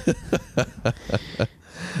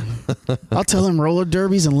 I'll tell him roller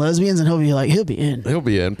derbies and lesbians, and he'll be in. He'll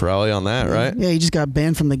be in probably on that, right? Yeah, he just got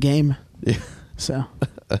banned from the game. Yeah. So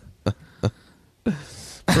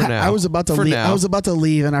for now, I was about to leave. I was about to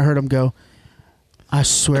leave, and I heard him go, "I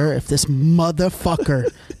swear, if this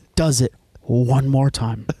motherfucker does it one more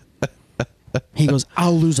time." He goes,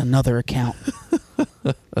 "I'll lose another account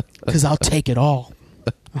because I'll take it all."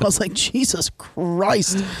 I was like, Jesus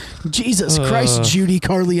Christ, Judy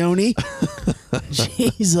Carleone.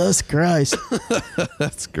 Jesus Christ.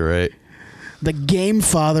 That's great. The game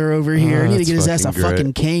father over here. I need to get his ass a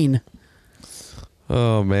fucking cane.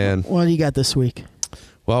 Oh, man. What do you got this week?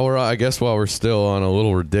 Well, while we're still on a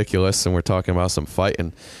little ridiculous and we're talking about some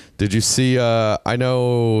fighting, did you see, I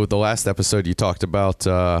know the last episode you talked about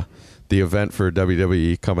the event for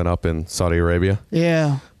WWE coming up in Saudi Arabia.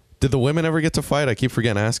 Yeah. Did the women ever get to fight? I keep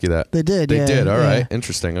forgetting to ask you that. They did. They did. All right.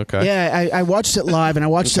 Interesting. Okay. Yeah, I watched it live, and I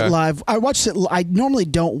watched it live. I normally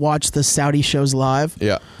don't watch the Saudi shows live.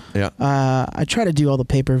 Yeah. Yeah. I try to do all the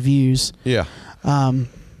pay-per-views. Yeah.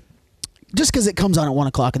 Just because it comes on at 1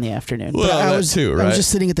 o'clock in the afternoon. Well, I was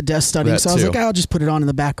just sitting at the desk studying, so I was like, I'll just put it on in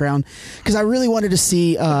the background because I really wanted to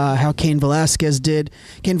see how Cain Velasquez did.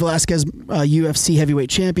 Cain Velasquez, UFC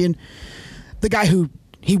heavyweight champion, the guy who.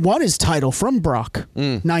 He won his title from Brock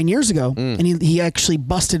 9 years ago, and he actually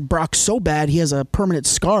busted Brock so bad he has a permanent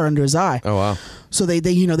scar under his eye. Oh wow! So they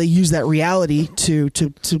use that reality to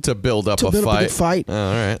build up a fight. Oh,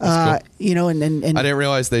 all right, that's cool. And I didn't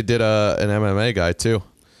realize they did an MMA guy too,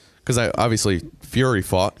 because obviously Fury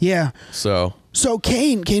fought. Yeah. So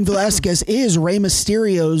Cain Velasquez is Rey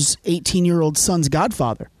Mysterio's 18-year-old son's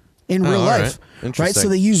godfather in real life. Right, so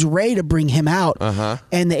they use Ray to bring him out,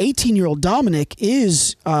 and the 18-year-old Dominic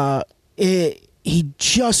is he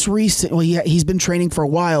just recently. Well, he's been training for a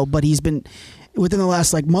while, but he's been within the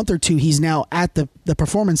last like month or two, he's now at the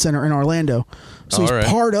Performance Center in Orlando. So All right.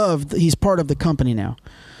 he's part of the company now.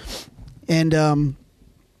 And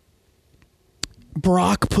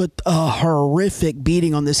Brock put a horrific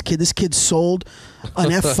beating on this kid. This kid sold an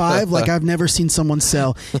F5 like I've never seen someone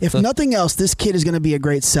sell. If nothing else, this kid is going to be a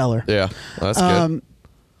great seller. Yeah, that's good.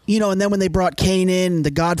 You know, and then when they brought Kane in,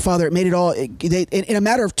 The Godfather, it made it all. In a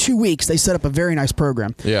matter of 2 weeks, they set up a very nice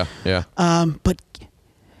program. Yeah. But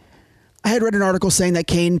I had read an article saying that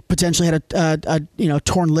Kane potentially had a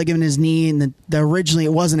torn ligament in his knee, and originally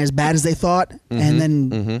it wasn't as bad as they thought, and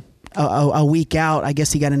then. A week out, I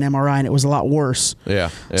guess he got an MRI and it was a lot worse. Yeah.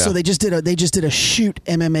 So they just did a shoot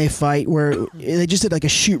MMA fight where they just did like a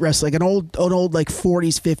shoot wrestling, like an old like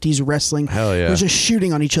 40s 50s wrestling. Hell yeah. It was just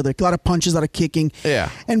shooting on each other, a lot of punches, a lot of kicking. Yeah.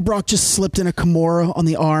 And Brock just slipped in a Kimura on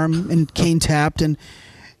the arm, and Kane tapped, and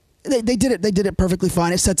they did it. They did it perfectly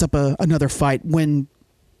fine. It sets up another fight when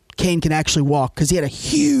Kane can actually walk, because he had a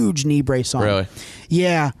huge knee brace on. Really?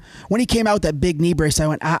 Yeah. When he came out with that big knee brace, I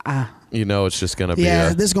went, You know it's just going to be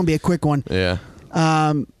this is going to be a quick one. Yeah.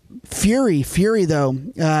 Fury though,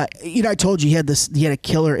 I told you he had a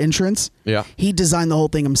killer entrance. Yeah. He designed the whole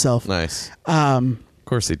thing himself. Nice. Of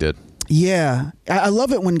course he did. Yeah. I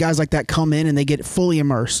love it when guys like that come in and they get fully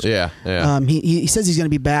immersed. Yeah. He says he's going to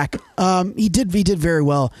be back. He did very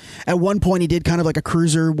well. At one point he did kind of like a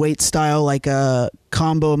cruiserweight style, like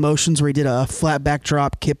combo emotions, where he did a flat back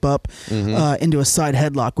drop, kip up into a side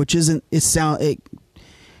headlock, which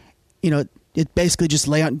it basically just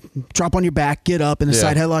drop on your back, get up, and a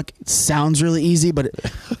side headlock. It sounds really easy, but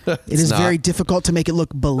it is very difficult to make it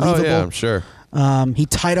look believable. Oh yeah, I'm sure. He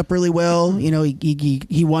tied up really well.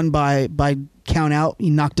 He won by count out. He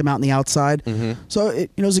knocked him out on the outside. So it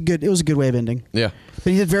was a good way of ending. Yeah.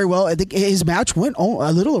 But he did very well. I think his match went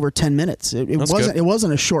a little over 10 minutes. It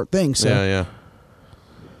wasn't a short thing. So yeah.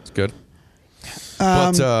 It's good.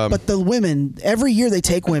 But the women, every year they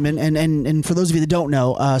take women, and for those of you that don't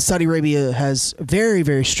know, Saudi Arabia has very,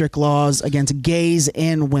 very strict laws against gays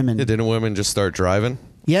and women. Yeah, didn't women just start driving?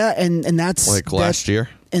 Yeah, and that's last year.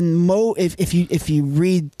 And if you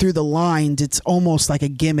read through the lines, it's almost like a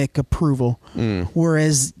gimmick approval.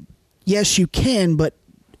 Whereas, yes, you can, but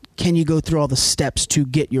can you go through all the steps to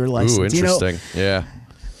get your license? Ooh, interesting. Yeah.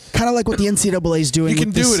 Kind of like what the NCAA is doing. You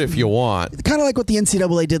can do it if you want. Kind of like what the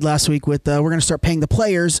NCAA did last week with we're going to start paying the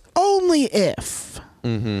players only if.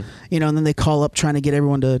 And then they call up trying to get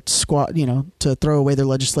everyone to squat, to throw away their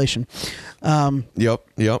legislation. Yep.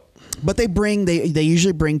 But they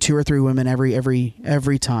usually bring 2 or 3 women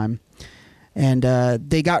every time. And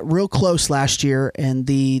they got real close last year, and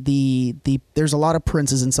there's a lot of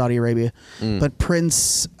princes in Saudi Arabia, but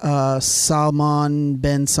Prince Salman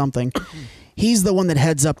bin something. He's the one that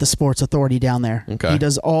heads up the sports authority down there. Okay. He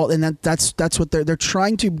does all, and that's what they're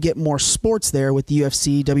trying to get more sports there with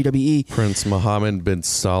UFC, WWE. Prince Mohammed bin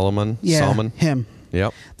Salman. Yeah, Salman. him.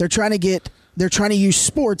 Yep. They're trying to use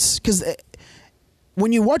sports, because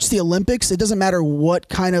when you watch the Olympics, it doesn't matter what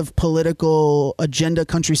kind of political agenda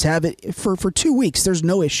countries have. It for 2 weeks, there's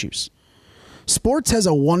no issues. Sports has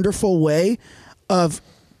a wonderful way of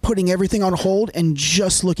putting everything on hold and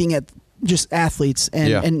just looking at just athletes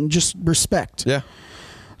and just respect. Yeah.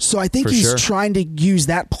 So I think he's trying to use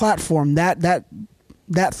that platform, that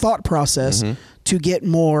thought process to get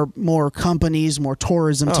more companies, more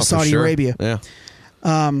tourism to Saudi Arabia. Yeah.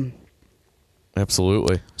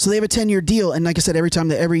 Absolutely. So they have a 10-year deal, and like I said,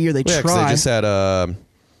 every year they try. 'Cause they just had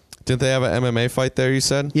didn't they have an MMA fight there? You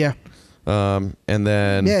said. Yeah. And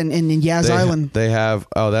then in Yaz Island they have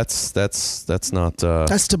that's not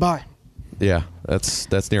that's Dubai. Yeah,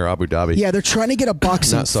 that's near Abu Dhabi. Yeah, they're trying to get a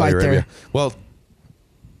boxing not Saudi fight Arabia. there.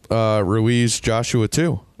 Well, Ruiz Joshua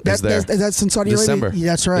too is there. That's in Saudi December. Arabia.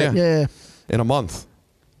 Yeah, that's right. Yeah. In a month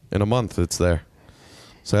it's there.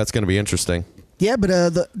 So that's going to be interesting. Yeah, but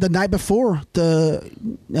the night before, the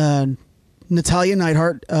Natalia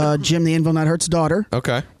Neidhart, Jim the Anvil Neidhart's daughter,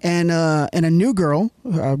 Okay. and a new girl,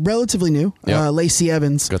 relatively new, Lacey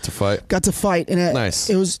Evans, Got to fight. And Nice.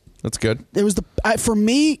 That's good. It was for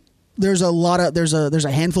me. There's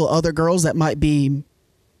a handful of other girls that might be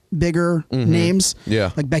bigger names,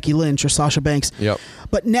 like Becky Lynch or Sasha Banks. Yep.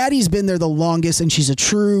 But Natty's been there the longest, and she's a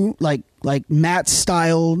true like Matt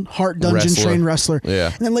style Heart Dungeon trained wrestler.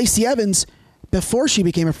 Yeah. And then Lacey Evans, before she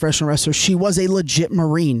became a professional wrestler, she was a legit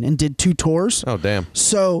Marine and did 2 tours. Oh damn.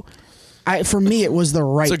 So, for me, it was the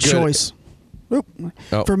right choice.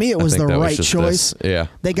 For me, it was the right choice. Yeah.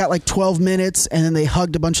 They got like 12 minutes, and then they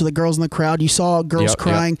hugged a bunch of the girls in the crowd. You saw girls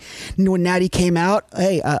crying. And when Natty came out,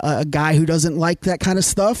 hey, a guy who doesn't like that kind of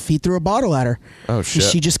stuff, he threw a bottle at her. Oh, shit.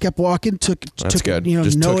 She just kept walking, took good. You know,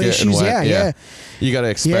 just no took issues. It and went. Yeah. You got to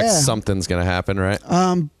expect something's going to happen, right?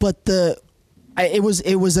 But it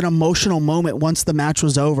was an emotional moment once the match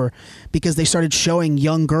was over, because they started showing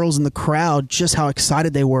young girls in the crowd just how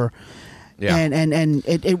excited they were. Yeah. And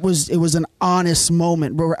it was an honest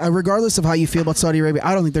moment. Regardless of how you feel about Saudi Arabia,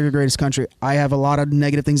 I don't think they're the greatest country. I have a lot of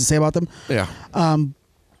negative things to say about them. Yeah.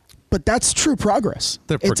 But that's true progress.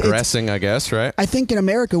 They're progressing, I guess, right? I think in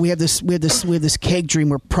America we have this cake dream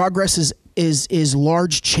where progress is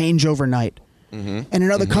large change overnight. Mm-hmm. And in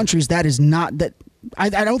other countries that is not that. I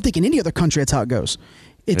don't think in any other country that's how it goes.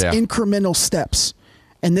 It's incremental steps,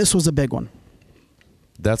 and this was a big one.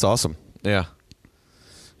 That's awesome. Yeah.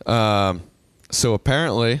 So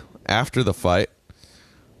apparently, after the fight,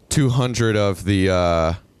 200 of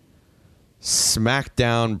the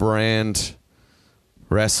SmackDown brand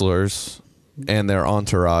wrestlers and their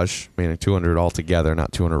entourage, meaning 200 altogether,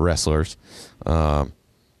 not 200 wrestlers,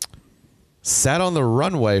 sat on the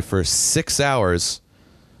runway for 6 hours.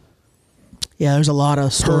 Yeah, there's a lot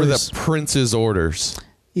of stories. Per the Prince's orders.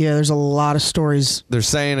 Yeah, there's a lot of stories. They're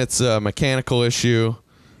saying it's a mechanical issue,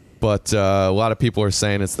 but a lot of people are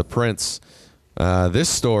saying it's the Prince. This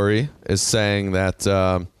story is saying that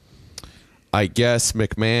I guess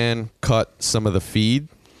McMahon cut some of the feed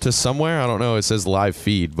to somewhere. I don't know. It says live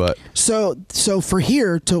feed, but so for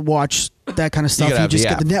here to watch that kind of stuff, you just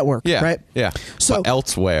get the network, right? Yeah. So but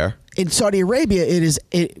elsewhere. In Saudi Arabia,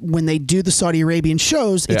 when they do the Saudi Arabian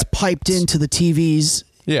shows, it's piped into the TVs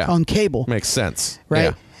on cable. Makes sense, right?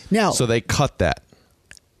 Yeah. Now, so they cut that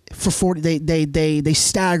for 40. They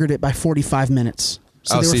staggered it by 45 minutes.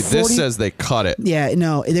 So this says they cut it. Yeah,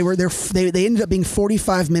 no, they ended up being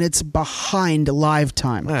 45 minutes behind live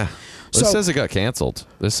time. This says it got canceled.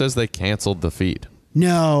 This says they canceled the feed.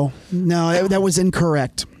 No, that was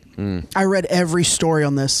incorrect. I read every story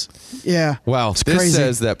on this. Yeah. Wow. This crazy.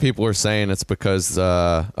 Says that people are saying it's because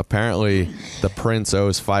apparently the Prince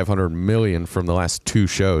owes $500 million from the last 2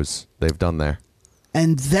 shows they've done there.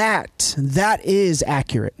 And that is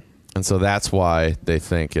accurate. And so that's why they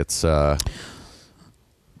think it's So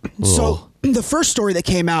the first story that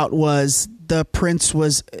came out was the Prince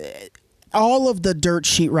was all of the dirt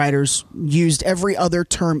sheet writers used every other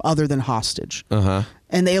term other than hostage. Uh-huh.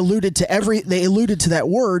 And they alluded to that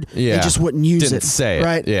word. Yeah. They just wouldn't use Didn't it. say it.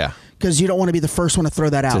 Right? Yeah. Because you don't want to be the first one to throw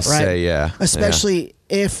that out, right? Say, yeah. Especially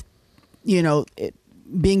if,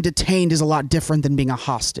 being detained is a lot different than being a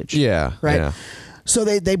hostage. Yeah. Right? Yeah. So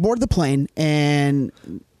they board the plane, and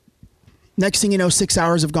next thing you know, 6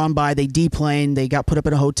 hours have gone by. They deplane. They got put up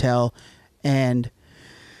at a hotel, and...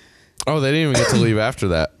 Oh, they didn't even get to leave after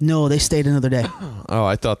that. No, they stayed another day. Oh,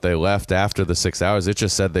 I thought they left after the 6 hours. It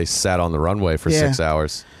just said they sat on the runway for 6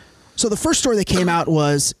 hours. So the first story that came out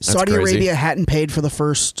was Saudi Arabia hadn't paid for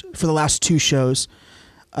the last 2 shows.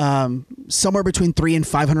 Somewhere between $300 and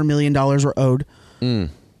 $500 million were owed. The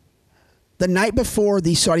night before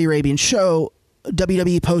the Saudi Arabian show,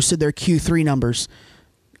 WWE posted their Q3 numbers.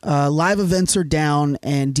 Live events are down,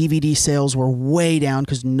 and DVD sales were way down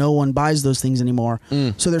because no one buys those things anymore.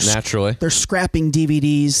 So they're scrapping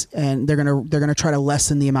DVDs, and they're gonna try to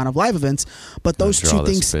lessen the amount of live events. But those two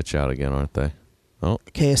things bitch out again, aren't they? Oh,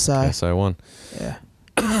 KSI won. Yeah.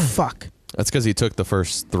 Fuck. That's because he took the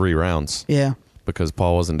first 3 rounds. Yeah. Because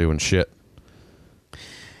Paul wasn't doing shit.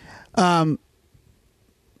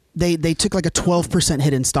 They took like a 12%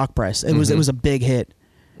 hit in stock price. It was a big hit.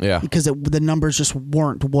 Yeah. Because the numbers just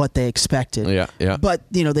weren't what they expected. Yeah, yeah. But,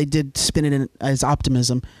 they did spin it in as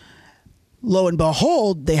optimism. Lo and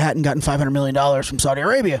behold, they hadn't gotten $500 million from Saudi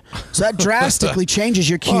Arabia. So that drastically changes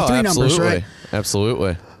your Q3 numbers, right?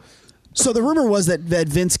 Absolutely. So the rumor was that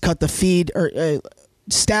Vince cut the feed or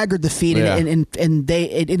staggered the feed, and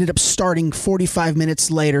it ended up starting 45 minutes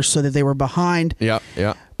later so that they were behind. Yeah,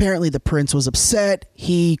 yeah. Apparently the Prince was upset.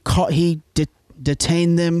 He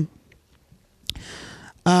detained them.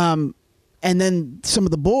 And then some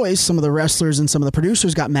of the wrestlers and some of the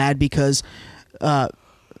producers got mad because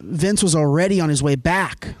Vince was already on his way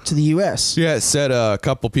back to the U.S. Yeah, it said a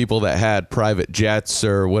couple people that had private jets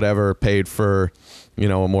or whatever paid for,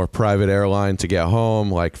 a more private airline to get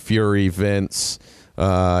home, like Fury, Vince.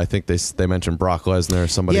 I think they mentioned Brock Lesnar or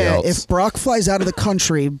somebody else. Yeah, if Brock flies out of the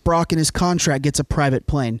country, Brock in his contract gets a private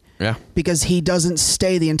plane. Yeah. Because he doesn't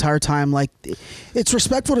stay the entire time. Like, it's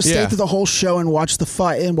respectful to stay through the whole show and watch the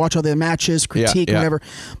fight and watch all the matches, critique, whatever.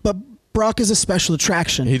 But Brock is a special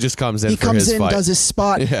attraction. He just comes in He for comes his in, fight. does his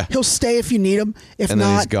spot. Yeah. He'll stay if you need him. If And not,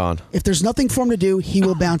 then he's gone. If there's nothing for him to do, he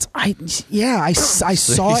will bounce. I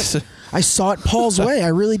saw it. I saw it Paul's way. I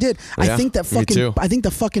really did. Yeah, I think that me too.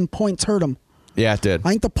 the fucking points hurt him. Yeah, it did. I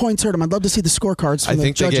think the points hurt him. I'd love to see the scorecards from I the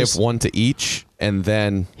think they judges. gave one to each, and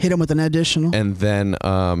then Hit him with an additional.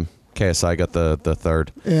 KSI got the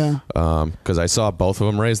third. Yeah. Because I saw both of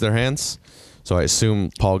them raise their hands, so I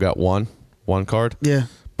assume Paul got one card. Yeah.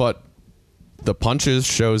 But the punches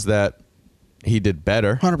shows that he did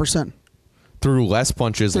better. 100%. Threw less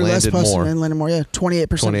punches, landed more. And landed more, yeah. 28%.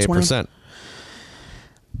 28%.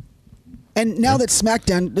 And now that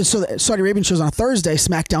SmackDown, so the Saudi Arabian show's on a Thursday,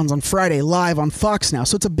 SmackDown's on Friday, live on Fox now.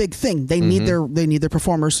 So it's a big thing. They need their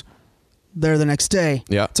performers there the next day.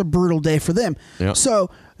 Yeah. It's a brutal day for them. Yeah.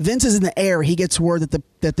 So Vince is in the air. He gets word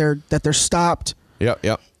that they're stopped.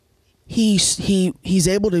 Yep. He's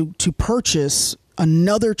able to purchase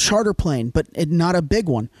another charter plane, but not a big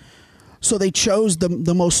one. So they chose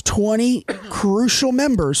the most 20 crucial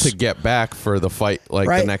members To get back for the fight like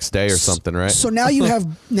right? the next day or something, right? So now you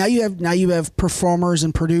have performers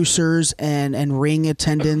and producers and ring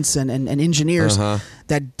attendants and engineers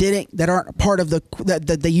that aren't part of the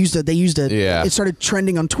that they used it. Yeah. It started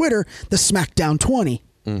trending on Twitter, the SmackDown 20.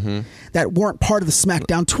 That weren't part of the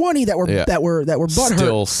SmackDown 20 that were butthurt.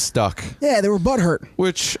 Still stuck. Yeah, they were butthurt.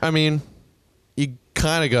 Which, I mean, you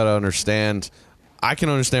kind of got to understand. I can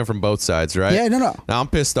understand from both sides, right? Yeah, no. Now, I'm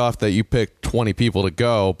pissed off that you picked 20 people to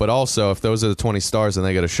go, but also if those are the 20 stars and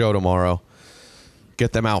they got a show tomorrow,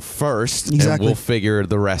 get them out first, Exactly. and we'll figure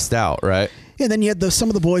the rest out, right? Yeah, then you had some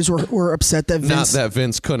of the boys were upset that Vince. Not that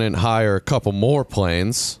Vince couldn't hire a couple more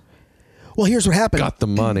planes. Well, here's what happened. Got the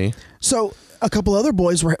money. So a couple other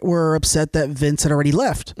boys were upset that Vince had already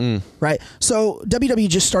left. Right. So WWE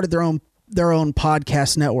just started their own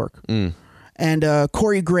podcast network. And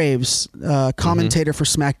Corey Graves, commentator for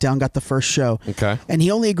SmackDown, got the first show. Okay. And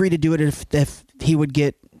he only agreed to do it if he would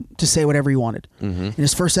get to say whatever he wanted. In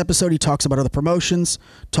his first episode, he talks about other promotions,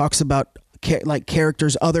 talks about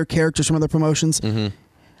other characters from other promotions. In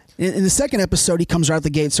the second episode, he comes right out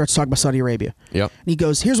the gate and starts talking about Saudi Arabia. Yep. And he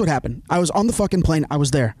goes, here's what happened. I was on the fucking plane. I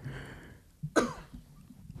was there.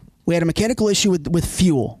 We had a mechanical issue with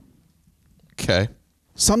fuel. Okay.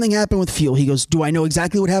 Something happened with fuel. He goes, do I know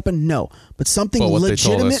exactly what happened? No. But something But what they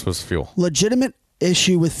told legitimate us was fuel. Legitimate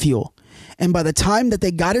issue with fuel. And by the time that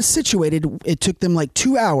they got it situated, it took them like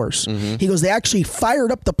 2 hours. He goes, they actually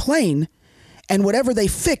fired up the plane, and whatever they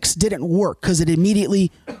fixed didn't work because it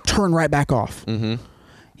immediately turned right back off.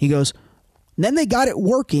 He goes, then they got it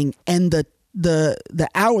working, and the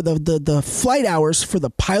flight hours for the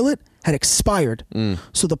pilot had expired.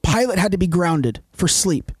 So the pilot had to be grounded for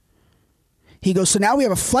sleep. He goes, so now we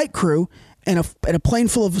have a flight crew and a plane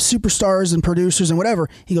full of superstars and producers and whatever.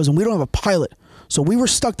 He goes, and we don't have a pilot. So we were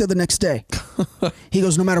stuck there the next day. He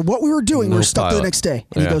goes, no matter what we were doing, we were stuck there the next day.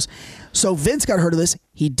 And he goes, so Vince got heard of this.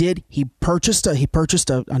 He did. He purchased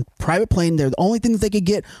a private plane there. The only thing that they could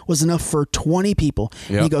get was enough for 20 people.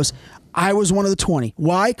 Yep. He goes, I was one of the 20.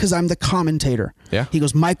 Why? Because I'm the commentator. Yeah. He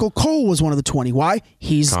goes, Michael Cole was one of the 20. Why?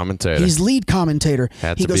 He's lead commentator.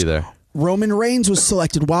 Had he to goes, be there. Roman Reigns was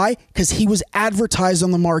selected. Why? Because he was advertised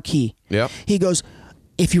on the marquee. Yep. He goes,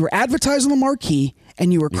 if you were advertised on the marquee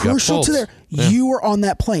and you were crucial to there, you were on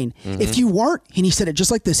that plane. If you weren't, and he said it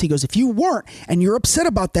just like this, he goes, if you weren't and you're upset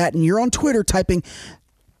about that and you're on Twitter typing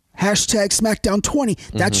hashtag SmackDown 20,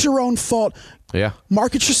 that's your own fault. Yeah.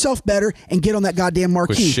 Market yourself better and get on that goddamn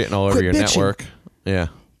marquee. Quit shitting all over your bitching. network. Yeah.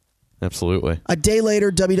 Absolutely. A day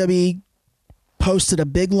later, WWE posted a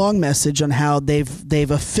big long message on how they've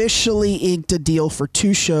officially inked a deal for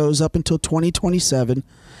 2 shows up until 2027,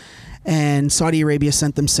 and Saudi Arabia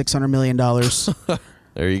sent them $600 million.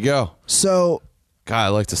 There you go. So, God, I'd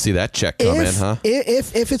like to see that check come in, huh?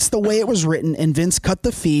 If it's the way it was written and Vince cut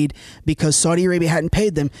the feed because Saudi Arabia hadn't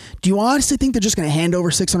paid them, do you honestly think they're just going to hand over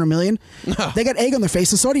 $600 million? They got egg on their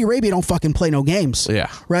face, and Saudi Arabia don't fucking play no games. Yeah.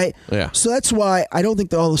 Right? Yeah. So that's why I don't think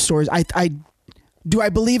that all the stories. Do I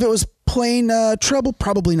believe it was plain trouble?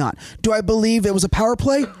 Probably not. Do I believe it was a power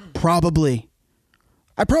play? Probably.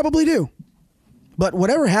 I probably do. But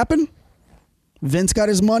whatever happened, Vince got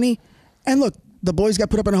his money, and look, the boys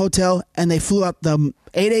got put up in a hotel, and they flew out the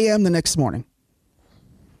 8 a.m. the next morning.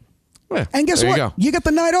 Yeah, and guess what? You got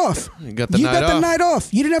the night off. You got the night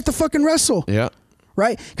off. You didn't have to fucking wrestle. Yeah.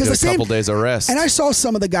 Right? Because a couple days of rest. And I saw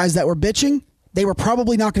some of the guys that were bitching. They were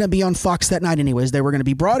probably not going to be on Fox that night anyways. They were going to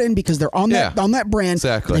be brought in because they're on that brand.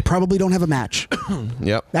 Exactly. They probably don't have a match.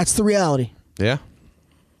 Yep. That's the reality. Yeah.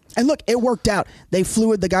 And look, it worked out. They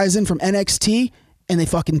flew the guys in from NXT and they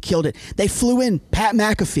fucking killed it. They flew in Pat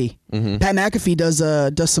McAfee. Pat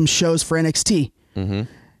McAfee does some shows for NXT.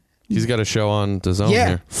 He's got a show on DAZN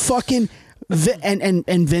here. Fucking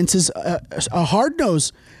and Vince is a hard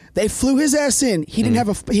nose. They flew his ass in. He didn't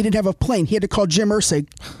have a plane. He had to call Jim Irsay,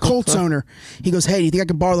 Colts owner. He goes, "Hey, do you think I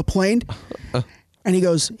can borrow the plane?" And he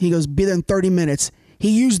goes, "Be there in 30 minutes." He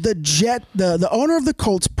used the jet, the owner of the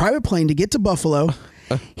Colts private plane to get to Buffalo.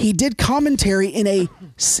 He did commentary he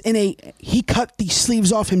cut the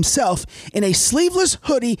sleeves off himself in a sleeveless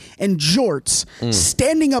hoodie and jorts,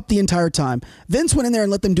 standing up the entire time. Vince went in there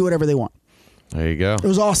and let them do whatever they want. There you go. It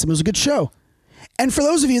was awesome. It was a good show. And for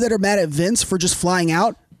those of you that are mad at Vince for just flying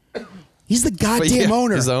out, he's the goddamn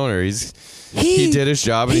owner. He's the owner. He did his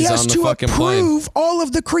job and he's on the fucking plane. He has to approve all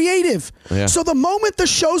of the creative. Yeah. So the moment the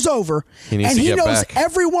show's over and he knows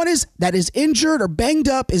everyone that is injured or banged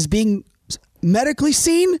up is being medically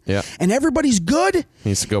seen and everybody's good, he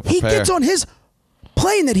needs to go prepare. He gets on his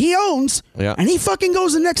plane that he owns and he fucking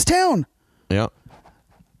goes to the next town. Yeah.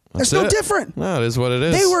 That's no different. No, it is what it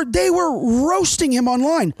is. They were roasting him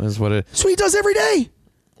online. That's what it is. So he does every day.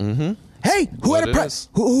 Mm-hmm. Hey, who else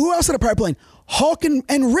had a private plane? Hulk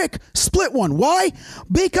and Rick split one. Why?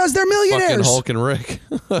 Because they're millionaires. Fucking Hulk and Rick.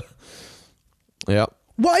 Yep.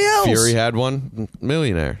 Why else? Fury had one.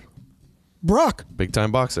 Millionaire. Brock. Big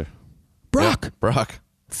time boxer. Brock. Yep. Brock.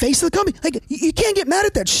 Face of the company. Like, you can't get mad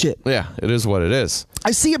at that shit. Yeah, it is what it is.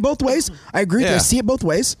 I see it both ways. I agree with you. I see it both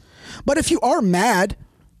ways. But if you are mad,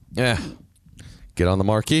 get on the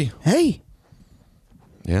marquee. Hey.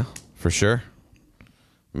 Yeah, for sure.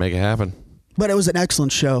 Make it happen. But it was an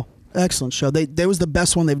excellent show. Excellent show. They was the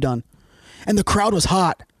best one they've done. And the crowd was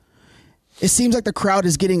hot. It seems like the crowd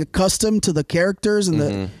is getting accustomed to the characters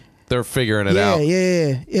and they're figuring it out.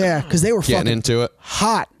 Yeah. Because they were getting fucking into it.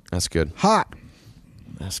 Hot. That's good. Hot.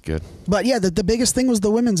 That's good. But yeah, the biggest thing was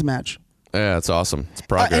the women's match. Yeah, it's awesome. It's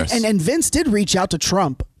progress. And Vince did reach out to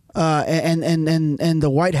Trump and the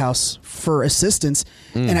White House for assistance,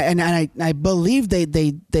 and I believe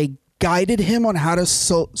they guided him on how to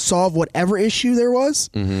solve whatever issue there was.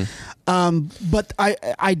 But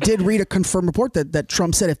I did read a confirmed report that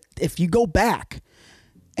Trump said if you go back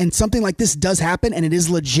and something like this does happen and it is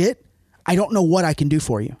legit, I don't know what I can do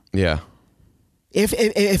for you. Yeah.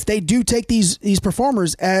 If they do take these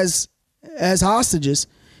performers as hostages,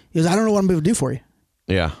 he goes, I don't know what I'm going to do for you.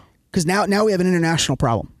 Yeah. Because now we have an international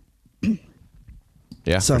problem.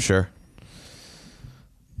 Yeah, for sure.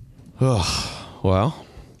 Oh, well,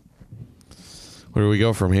 where do we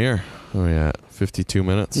go from here? Oh, yeah, 52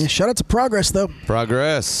 minutes. Yeah, shout out to Progress, though.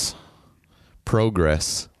 Progress.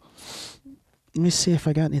 Let me see if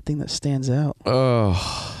I got anything that stands out.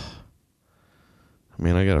 Oh. I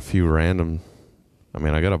mean, I got a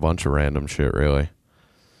bunch of random shit, really.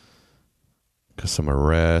 Got some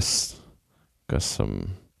arrests. Got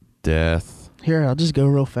some death. Here, I'll just go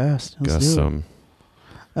real fast. Got some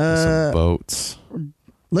boats.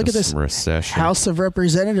 Look at this. Some recession. House of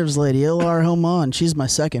Representatives lady, Ilar Homan. She's my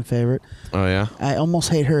second favorite. Oh, yeah? I almost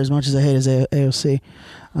hate her as much as I hate AOC.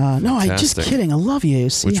 No, I just kidding. I love you,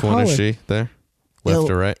 AOC. Which one is she there? Left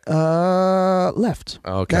or right? Left.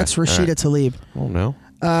 Oh, okay. That's Rashida Tlaib. Oh, no.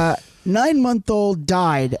 9-month-old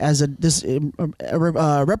died as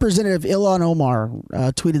Representative Ilhan Omar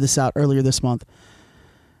tweeted this out earlier this month.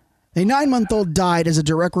 A 9-month-old died as a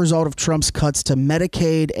direct result of Trump's cuts to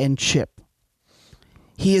Medicaid and CHIP.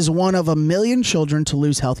 He is one of 1 million children to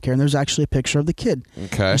lose health care, and there's actually a picture of the kid.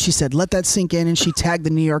 Okay. And she said, let that sink in, and she tagged the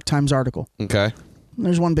New York Times article. Okay.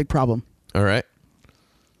 There's one big problem. All right.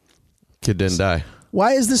 Kid didn't die.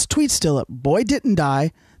 Why is this tweet still up? Boy didn't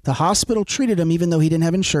die. The hospital treated him even though he didn't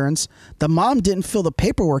have insurance. The mom didn't fill the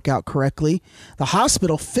paperwork out correctly. The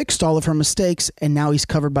hospital fixed all of her mistakes, and now he's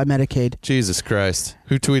covered by Medicaid. Jesus Christ.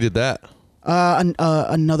 Who tweeted that?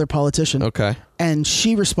 Another politician. Okay. And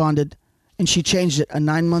she responded, and she changed it. A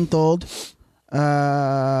 9-month-old.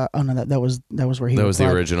 Oh no, that was where he. That replied. was the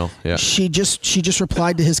original. Yeah. She just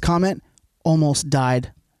replied to his comment. Almost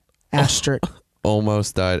died. Asterisk.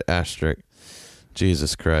 Almost died. Asterisk.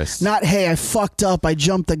 Jesus Christ. Not, hey, I fucked up. I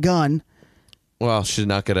jumped the gun. Well, she's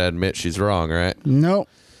not going to admit she's wrong, right? Nope.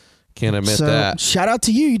 Can't admit that. Shout out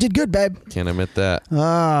to you. You did good, babe. Can't admit that.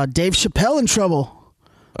 Dave Chappelle in trouble.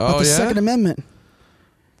 Oh, the Second Amendment.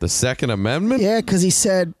 The Second Amendment? Yeah, because he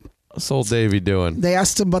said... What's old Davey doing? They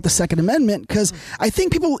asked him about the Second Amendment because I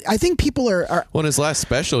think people are. Well, in his last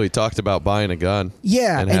special, he talked about buying a gun.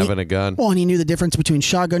 Yeah, and having a gun. Well, and he knew the difference between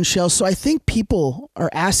shotgun shells. So I think people are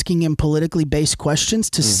asking him politically based questions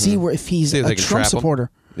to see if he's a Trump supporter.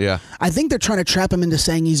 Yeah. I think they're trying to trap him into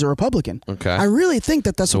saying he's a Republican. Okay. I really think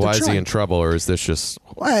that's So what why they're is trying. he in trouble, or is this just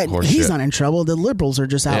Well, he's horseshit? not in trouble. The liberals are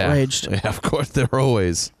just outraged. Yeah, of course, they're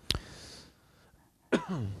always.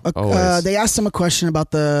 Always. They asked him a question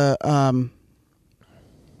about the.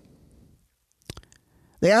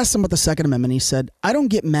 They asked him about the Second Amendment. He said, "I don't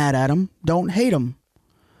get mad at him. Don't hate him.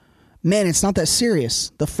 Man, it's not that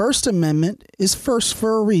serious. The First Amendment is first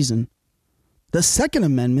for a reason. The Second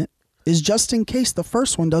Amendment is just in case the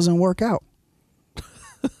first one doesn't work out."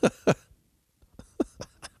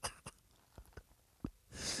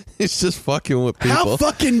 He's just fucking with people. How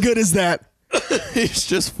fucking good is that? He's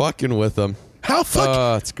just fucking with them. How fucking...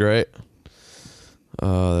 Oh, it's great.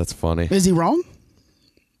 Oh, that's funny. Is he wrong?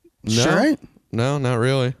 No, Sure, right? No, not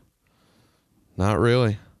really. Not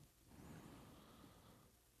really.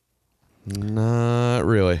 Not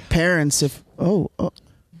really. Parents, if... Oh,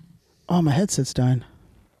 my headset's dying.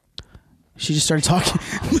 She just started talking.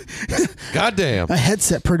 Goddamn. A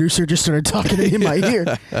headset producer just started talking to me in my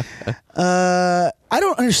ear. I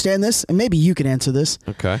don't understand this, and maybe you can answer this.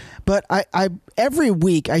 Okay. But I every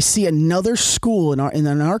week I see another school in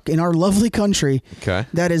our lovely country Okay.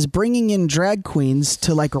 that is bringing in drag queens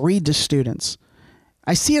to like read to students.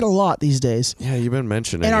 I see it a lot these days. Yeah, you've been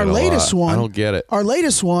mentioning And it our a latest lot. one, I don't get it. Our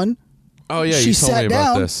latest one. Oh yeah, she you told sat me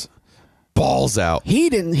about down. this. Balls out. He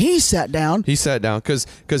didn't. He sat down. He sat down because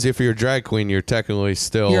if you're a drag queen, you're technically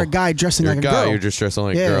still You're a guy dressing you're like a a guy. girl. You're just dressing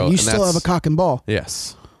like yeah, a girl. you and still have a cock and ball.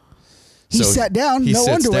 Yes. He So sat down, He no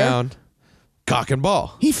sits underwear. down, cock and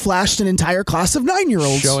ball, He flashed an entire class of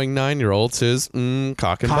 9-year-olds. showing 9-year-olds his cock and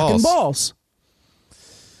cock balls. and balls.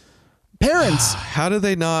 Parents, How do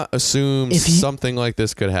they not assume If he- something like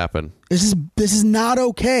this could happen? this is not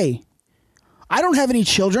okay. I don't have any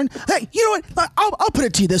children. Hey, you know what? I'll put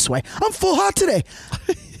it to you this way. I'm full hot today.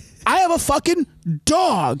 I have a fucking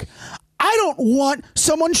dog. I don't want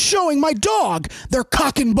someone showing my dog their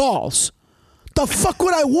cock and balls. The fuck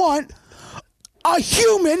would I want a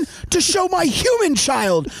human to show my human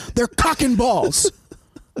child their cock and balls?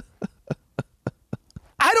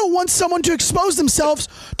 I don't want someone to expose themselves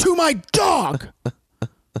to my dog.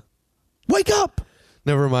 Wake up.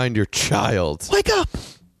 Never mind your child. Wake up.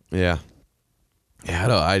 Yeah.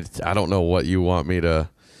 Yeah, I don't know what you want me to.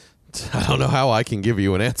 I don't know how I can give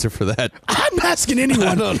you an answer for that. I'm asking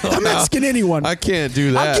anyone. I'm asking anyone. I can't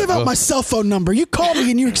do that. I'll give out but- my cell phone number. You call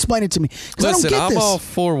me and you explain it to me. Because I don't Listen, get I'm this. all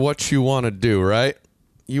for what you want to do, right?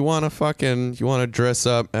 You want to dress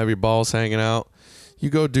up, have your balls hanging out. You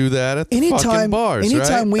go do that at the fucking bars,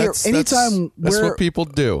 anytime right? That's we're what people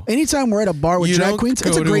do. Anytime we're at a bar with You drag don't queens, go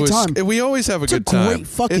it's a to great time. We always have a It's a good time. great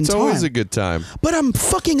fucking It's always time. a good time. But I'm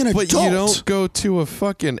fucking an adult. But you don't go to a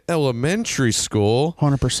fucking elementary school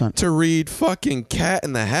 100%. to read fucking Cat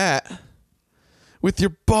in the Hat with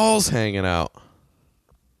your balls hanging out.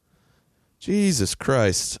 Jesus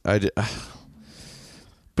Christ. But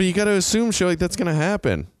you got to assume shit like that's going to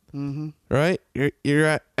happen. Mm-hmm. Right?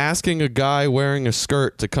 You're asking a guy wearing a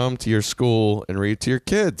skirt to come to your school and read to your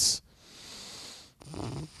kids.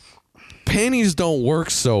 Panties don't work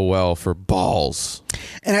so well for balls.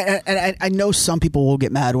 And I know some people will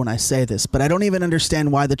get mad when I say this, but I don't even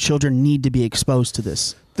understand why the children need to be exposed to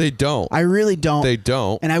this. They don't. I really don't. They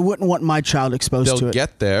don't. And I wouldn't want my child exposed to They'll it.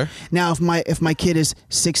 get there. Now, if my kid is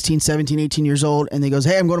 16, 17, 18 years old and they goes,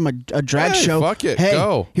 hey, I'm going to a drag Hey, show. fuck it, hey,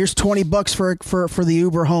 go. here's $20 for the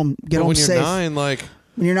Uber home. Get But home when you're safe. 9, like,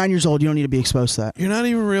 When you're 9 years old, you don't need to be exposed to that. you're not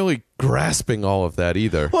even really grasping all of that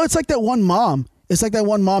either. Well, it's like that one mom. It's like that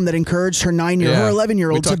one mom that encouraged her 9-year, Yeah. her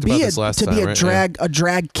 11-year-old We to talked be about a this last to be time, a right?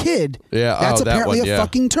 drag kid. Yeah. That's Oh, that apparently one, a yeah.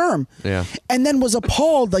 fucking term. Yeah. And then was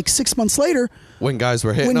appalled like 6 months later When guys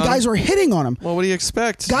were hitting when on guys him? were hitting on him. Well, what do you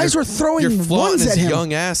expect? Guys were throwing You're flaunting ones his at him.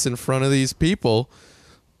 young ass in front of these people.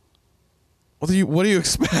 What do you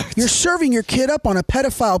expect? You're serving your kid up on a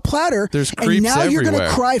pedophile platter. There's and creeps now you're going to everywhere.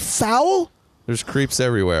 cry foul? There's creeps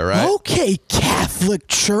everywhere, right? Okay, Catholic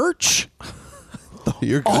Church.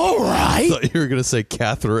 You're All right. I thought you were going to say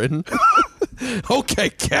Catherine. Okay,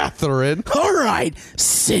 Catherine. All right,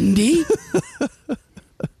 Cindy.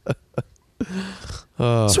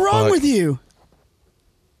 What's wrong fuck. with you?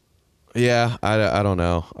 Yeah, I don't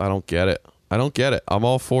know. I don't get it. I'm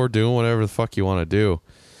all for doing whatever the fuck you want to do.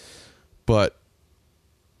 But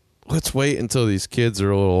let's wait until these kids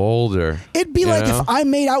are a little older. It'd be you like know? if I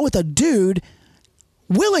made out with a dude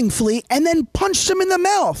willingly and then punched him in the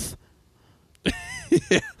mouth.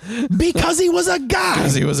 Because he was a guy.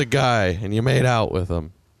 Because he was a guy and you made out with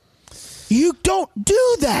him. You don't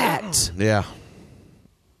do that. Yeah.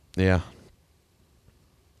 Yeah.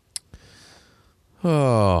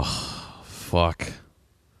 Oh, fuck.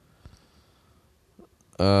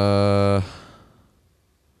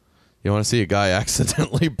 You want to see a guy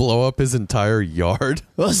accidentally blow up his entire yard?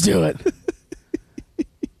 Let's do it.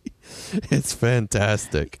 It's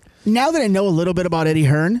fantastic. Now that I know a little bit about Eddie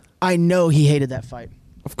Hearn, I know he hated that fight.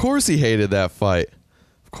 Of course he hated that fight.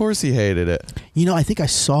 Of course he hated it. You know, I think I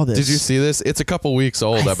saw this. Did you see this? It's a couple weeks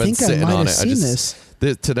old. I've been sitting on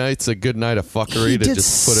it. Tonight's a good night of fuckery to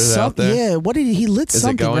just put it out there. Yeah, what did he lit Is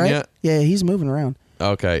something, it going right? yet? Yeah, he's moving around.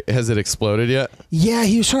 Okay. Has it exploded yet? Yeah,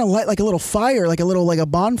 he was trying to light like a little fire, like a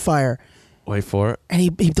bonfire. Wait for it. And he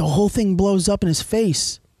the whole thing blows up in his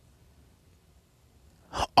face.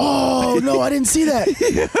 Oh, no, I didn't see that.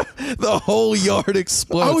 The whole yard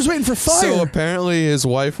explodes. I was waiting for fire. So apparently his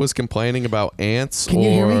wife was complaining about ants. Can you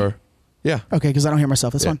hear me? Yeah. Okay, because I don't hear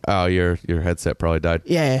myself. That's fine. Oh, your headset probably died.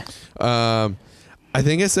 Yeah. I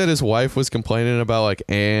think it said his wife was complaining about like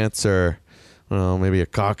ants or maybe a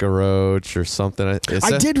cockroach or something.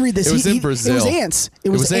 I did read this. It was in Brazil. It was ants. It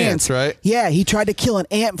was ants, right? Yeah, he tried to kill an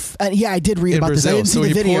ant. Yeah, I did read about Brazil. this. I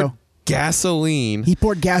didn't see the video. Gasoline. He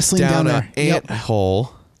poured gasoline down there. An ant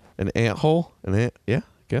hole. An ant hole? An ant? Yeah, I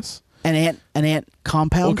guess. An ant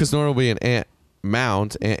compound? Well, because normally it would be an ant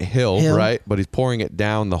mound, ant hill, right? But he's pouring it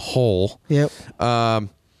down the hole. Yep. And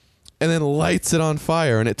then lights it on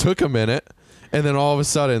fire. And it took a minute. And then all of a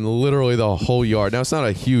sudden, literally the whole yard. Now, it's not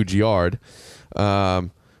a huge yard. But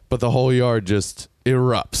the whole yard just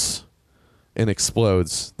erupts and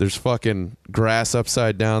explodes. There's fucking grass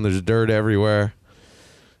upside down. There's dirt everywhere.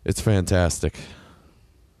 It's fantastic.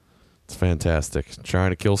 It's fantastic. Trying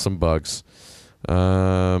to kill some bugs.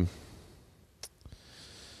 Hong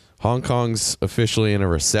Kong's officially in a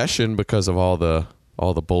recession because of all the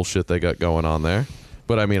bullshit they got going on there.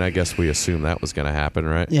 But I mean, I guess we assumed that was going to happen,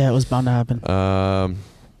 right? Yeah, it was bound to happen.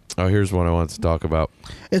 Here's what I wanted to talk about.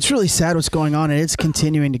 It's really sad what's going on, and it's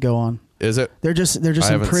continuing to go on. Is it? They're just I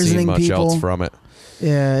haven't imprisoning seen much people. else from it.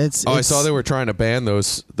 Yeah, it's. I saw they were trying to ban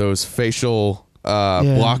those facial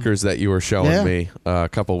blockers that you were showing me a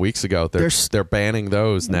couple weeks ago. They're banning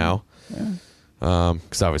those now. Yeah.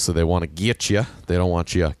 Because obviously they want to get you. They don't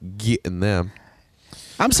want you getting them.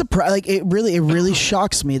 I'm surprised. Like it really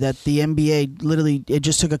shocks me that the NBA literally it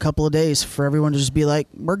just took a couple of days for everyone to just be like,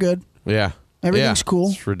 we're good. Yeah. Everything's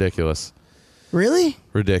cool. It's ridiculous. Really?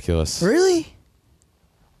 Ridiculous. Really?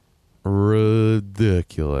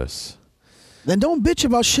 Ridiculous. Then don't bitch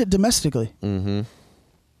about shit domestically. Mm-hmm.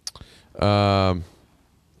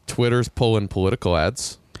 Twitter's pulling political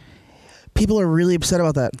ads. People are really upset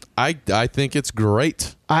about that. I think it's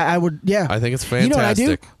great. I would, yeah. I think it's fantastic. You know what I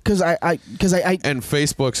do? Because I and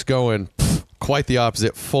Facebook's going quite the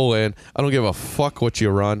opposite, full in. I don't give a fuck what you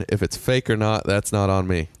run. If it's fake or not, that's not on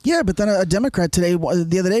me. Yeah, but then a Democrat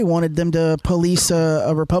the other day wanted them to police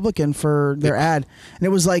a Republican for their ad, and it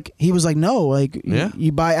was like he was like, no, like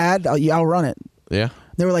you buy ad, I'll run it. Yeah.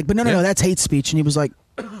 They were like, but no, that's hate speech, and he was like,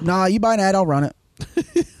 nah, you buy an ad, I'll run it.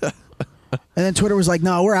 And then Twitter was like,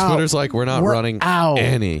 no, we're out. Twitter's like, we're not running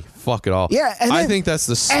any. Fuck it all. Yeah, and I think that's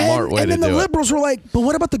the smart way to do it. And then the liberals were like, but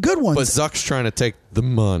what about the good ones? But Zuck's trying to take the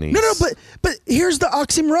money. No, but here's the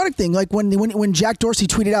oxymoronic thing. Like when Jack Dorsey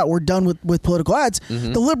tweeted out, we're done with political ads,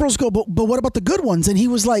 the liberals go, but what about the good ones? And he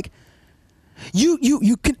was like,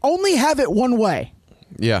 you can only have it one way.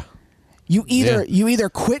 Yeah. You either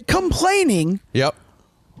quit complaining. Yep.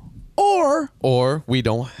 Or we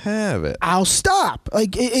don't have it. I'll stop.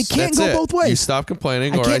 Like it can't go both ways. You stop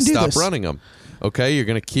complaining, or I stop running them. Okay, you're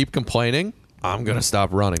gonna keep complaining. I'm gonna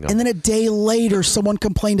stop running them. And then a day later, someone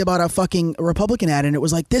complained about a fucking Republican ad, and it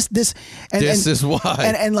was like this is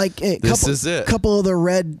why. And like this is it. A couple of the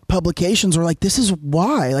red publications were like, this is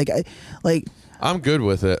why. I'm good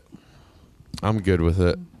with it.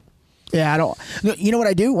 Yeah, I don't. You know what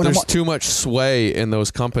I do when there's too much sway in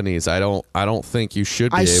those companies. I don't think you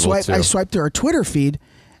should be able to. I swipe through our Twitter feed,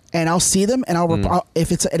 and I'll see them, and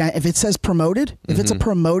if it says promoted, if it's a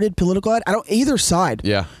promoted political ad, I don't either side.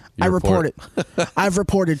 Yeah, I report it. I've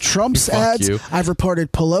reported Trump's ads. I've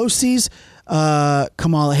reported Pelosi's,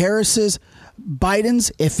 Kamala Harris's,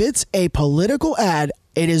 Biden's. If it's a political ad,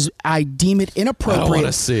 I deem it inappropriate. I don't want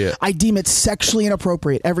to see it. I deem it sexually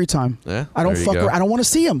inappropriate every time. Yeah, I don't fuck. I don't want to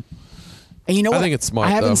see them. And you know what? I think it's smart.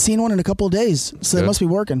 I haven't seen one in a couple of days, so it must be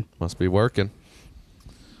working. Must be working.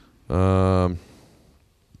 So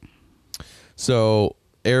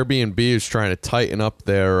Airbnb is trying to tighten up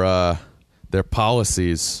their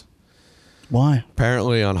policies. Why?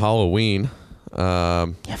 Apparently on Halloween. Yeah,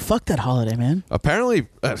 fuck that holiday, man. Apparently,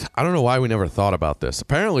 I don't know why we never thought about this.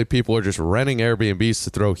 Apparently, people are just renting Airbnbs to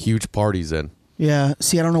throw huge parties in. Yeah.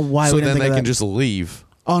 See, I don't know why. So we didn't then think they of can that. just leave.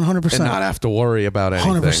 100%. And not have to worry about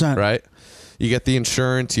anything. 100%. Right? You get the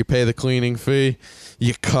insurance, you pay the cleaning fee,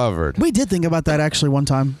 you're covered. We did think about that actually one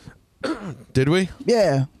time. Did we?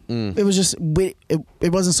 Yeah. It was just it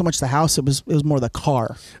wasn't so much the house. It was more the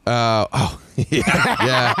car. Yeah.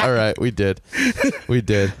 All right, we did.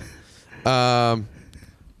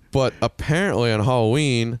 But apparently on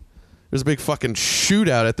Halloween, there's a big fucking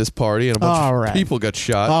shootout at this party, and a bunch of people got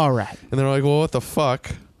shot. All right. And they're like, well, what the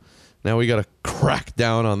fuck? Now we got to crack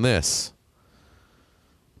down on this.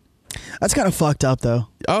 That's kind of fucked up, though.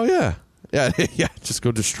 Oh, yeah. Yeah, yeah. Just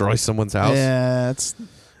go destroy someone's house. Yeah,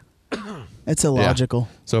 it's illogical.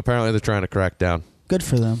 Yeah. So apparently they're trying to crack down. Good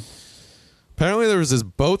for them. Apparently there was this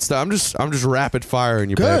boat stuck. I'm just rapid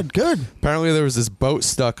firing you. Good. Apparently there was this boat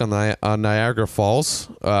stuck on Niagara Falls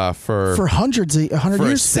for hundred years,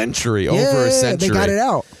 over a century. They got it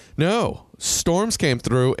out. No, storms came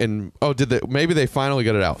through, and maybe they finally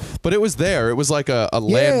got it out. But it was there. It was like a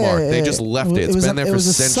landmark. They just left it. It's been there for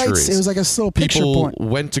centuries. It was like a little picture point. People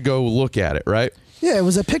went to go look at it, right? Yeah, it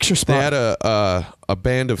was a picture spot. They had a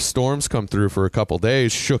band of storms come through for a couple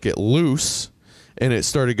days, shook it loose, and it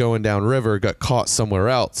started going downriver, got caught somewhere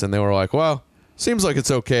else, and they were like, well, seems like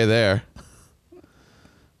it's okay there.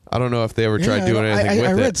 I don't know if they ever tried doing anything with it.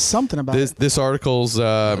 I read something about it. This article's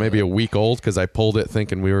maybe a week old because I pulled it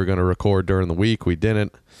thinking we were going to record during the week. We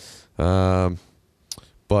didn't. But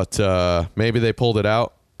maybe they pulled it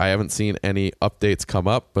out. I haven't seen any updates come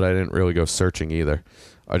up, but I didn't really go searching either.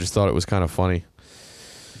 I just thought it was kind of funny.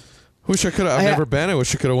 Wish I could have. I've never been. I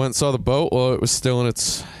wish I could have went and saw the boat while it was still in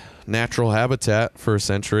its natural habitat for a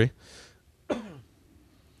century. You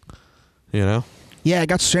know? Yeah, it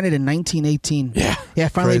got stranded in 1918. Yeah. Yeah,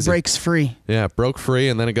 finally Crazy. breaks free. Yeah, it broke free,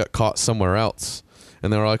 and then it got caught somewhere else.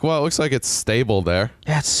 And they were like, well, it looks like it's stable there.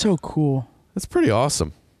 That's so cool. That's pretty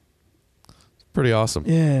awesome. It's pretty awesome.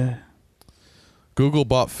 Yeah. Google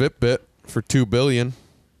bought Fitbit for $2 billion.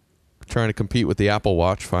 Trying to compete with the Apple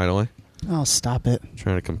Watch, finally. Oh, stop it.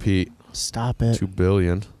 Trying to compete. Stop it. $2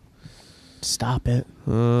 billion. Stop it.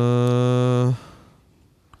 I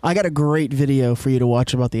got a great video for you to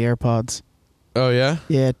watch about the AirPods. Oh, yeah?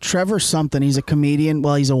 Yeah, Trevor something. He's a comedian.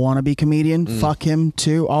 Well, he's a wannabe comedian. Fuck him,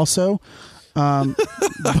 too, also.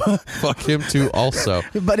 Fuck him, too, also.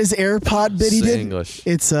 But his AirPod bit he did, English.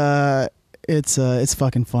 it's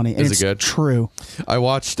fucking funny. And Is it it's good? True.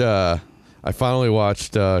 I finally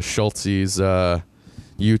watched Schultz's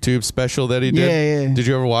YouTube special that he did. Yeah. Did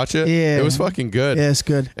you ever watch it? Yeah. It was fucking good. Yeah, it's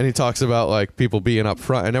good. And he talks about like people being up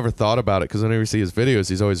front. I never thought about it because whenever you see his videos,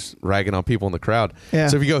 he's always ragging on people in the crowd. Yeah.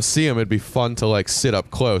 So if you go see him, it'd be fun to like sit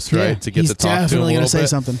up close, right? Yeah, To get he's to talk to him a definitely little gonna say bit.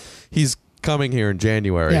 something. He's coming here in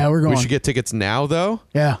January. Yeah, we're going. We should get tickets now, though.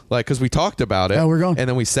 Yeah. Like, because we talked about it. Yeah, we're going. And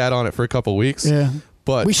then we sat on it for a couple weeks. Yeah.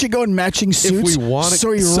 But we should go in matching suits. if we want to,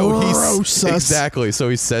 so he roasts us. Exactly. So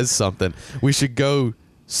he says something. We should go.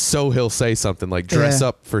 So he'll say something like dress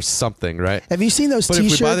up for something, right? Have you seen those But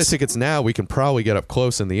T-shirts? if we buy the tickets now, we can probably get up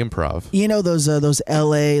close in the Improv. You know those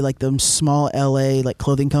LA, like them small LA like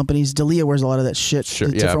clothing companies. Dalia wears a lot of that shit. Sure,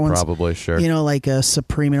 the yeah, different ones. probably, sure. You know, like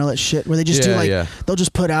Supreme and all that shit, where they just do Yeah, like they'll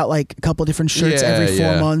just put out like a couple different shirts every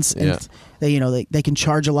 4 months, and they can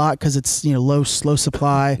charge a lot because it's low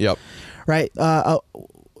supply. Yep. Right.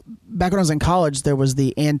 Back when I was in college, there was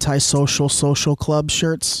the anti-social social club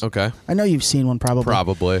shirts. Okay. I know you've seen one probably.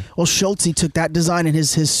 Probably. Well, Schultz took that design and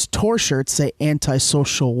his tour shirts say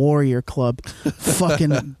anti-social warrior club.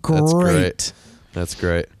 Fucking great. That's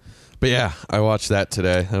great. But yeah, I watched that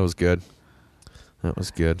today. That was good.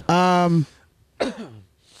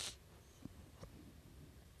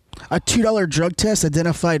 A $2 drug test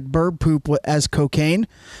identified bird poop as cocaine,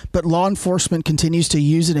 but law enforcement continues to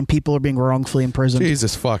use it and people are being wrongfully imprisoned.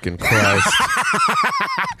 Jesus fucking Christ.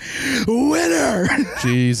 Winner!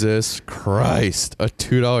 Jesus Christ. A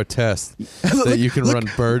 $2 test that you can run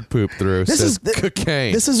bird poop through says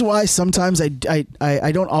cocaine. This is why sometimes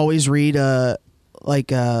I don't always read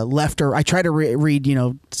left or I try to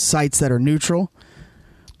read sites that are neutral.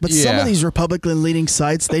 But some of these Republican leaning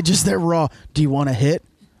sites, they're raw. Do you want a hit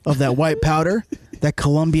of that white powder, that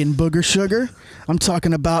Colombian booger sugar? I'm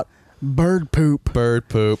talking about bird poop. Bird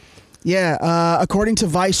poop. Yeah. According to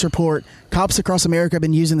Vice report, cops across America have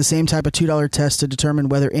been using the same type of $2 test to determine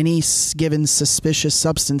whether any given suspicious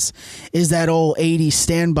substance is that old 80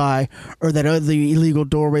 standby or that other illegal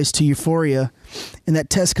doorways to euphoria. And that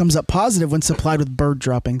test comes up positive when supplied with bird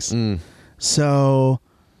droppings. So,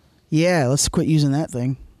 yeah, let's quit using that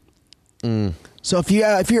thing. So if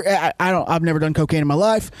you're, I've never done cocaine in my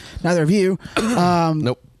life. Neither have you.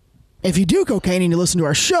 Nope. If you do cocaine and you listen to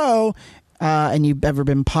our show, and you've ever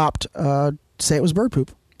been popped, say it was bird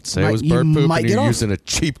poop. Say it was bird poop and you're using a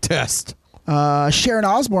cheap test. Sharon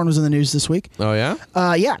Osbourne was in the news this week. Oh, yeah?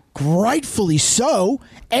 Yeah, rightfully so.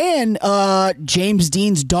 And James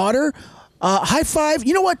Dean's daughter, high five.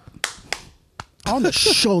 You know what? On the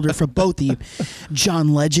shoulder for both of you.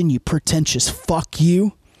 John Legend, you pretentious fuck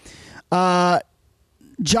you.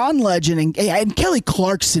 John Legend and Kelly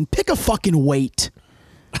Clarkson, pick a fucking weight.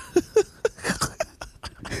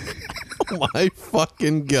 Oh my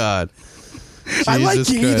fucking God. I like you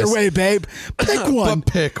Jesus either Christ. way, babe. Pick one. But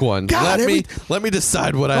pick one. God, let me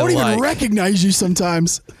decide what I don't like. even recognize you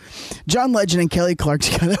sometimes. John Legend and Kelly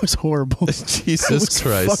Clarkson. God, that was horrible. Jesus That was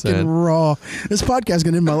Christ, fucking man. raw. This podcast is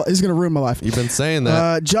gonna ruin my life. You've been saying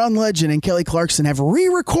that. John Legend and Kelly Clarkson have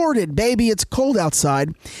re-recorded "Baby It's Cold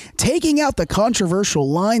Outside," taking out the controversial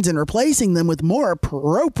lines and replacing them with more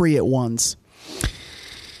appropriate ones.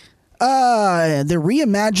 The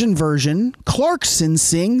reimagined version, Clarkson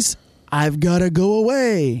sings, "I've Gotta Go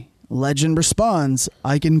Away." Legend responds,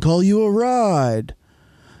 "I can call you a ride."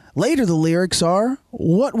 Later, the lyrics are,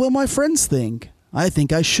 "What will my friends think? I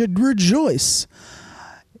think I should rejoice.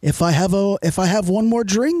 If I have one more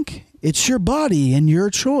drink, it's your body and your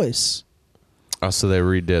choice." Oh, so they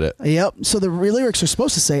redid it. Yep. So the lyrics are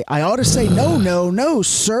supposed to say, "I ought to say no, no, no,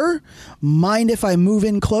 sir. Mind if I move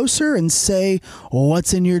in closer and say,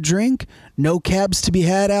 what's in your drink? No cabs to be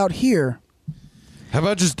had out here." How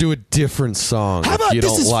about just do a different song How if about you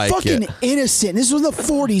this don't is like fucking it? innocent? This was in the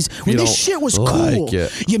 40s when you this don't shit was like cool.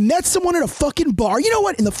 it. You met someone at a fucking bar. You know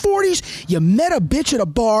what? In the 40s, you met a bitch at a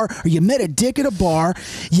bar or you met a dick at a bar.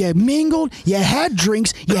 You mingled, you had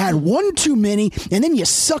drinks, you had one too many, and then you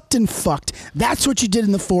sucked and fucked. That's what you did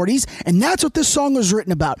in the 40s, and that's what this song was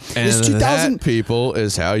written about. And It's 2000, that, people,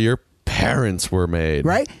 is how your parents were made.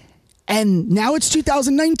 right? And now it's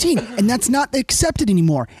 2019, and that's not accepted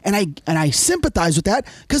anymore. And I sympathize with that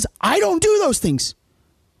because I don't do those things.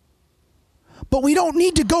 But we don't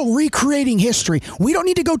need to go recreating history. We don't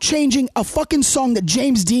need to go changing a fucking song that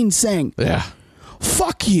James Dean sang. Yeah.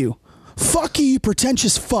 Fuck you. Fuck you, you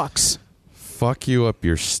pretentious fucks. Fuck you up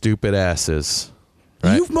your stupid asses.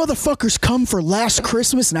 Right? You motherfuckers come for last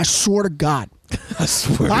Christmas, and I swear to God. I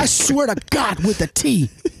swear. I swear to God with a T.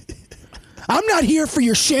 I'm not here for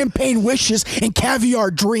your champagne wishes and caviar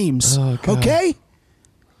dreams. Oh, God. Okay?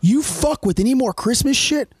 You fuck with any more Christmas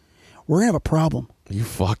shit, we're gonna have a problem. You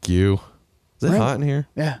fuck you. Is it Right? hot in here?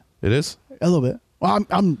 Yeah, It is? a little bit. Well,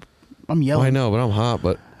 I'm Oh, yelling. I know, but I'm hot.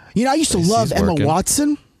 But You know, I used to AC's love Emma working.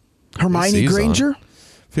 Watson, Hermione AC's Granger. on.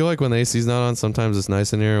 I feel like when the AC's not on, sometimes it's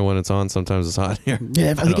nice in here, and when it's on, sometimes it's hot in here.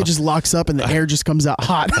 Yeah, I think it just locks up and the air just comes out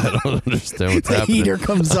hot. I don't understand what's The happening. heater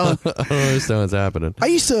comes on. I don't understand what's happening. I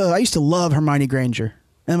used to love Hermione Granger.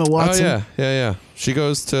 Emma Watson. Oh, yeah. She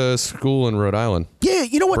goes to school in Rhode Island. Yeah,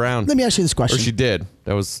 you know what? Brown. Let me ask you this Or question. she did.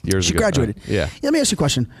 That was years She ago. graduated. Yeah. Let me ask you a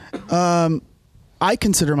question. I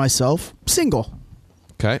consider myself single.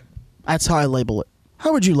 Okay. That's how I label it.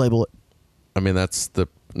 How would you label it? I mean, that's the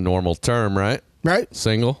normal term, right? Right?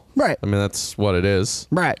 Single? Right. I mean, that's what it is.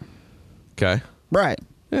 Right. Okay. Right.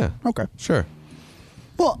 Yeah. Okay. Sure.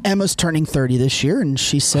 Well, Emma's turning 30 this year, and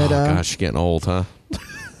she said, Oh, gosh, she's getting old, huh?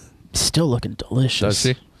 still looking delicious.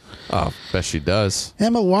 Does she? Oh, bet she does.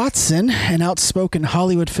 Emma Watson, an outspoken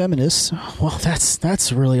Hollywood feminist. Well,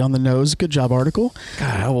 that's really on the nose. Good job, article.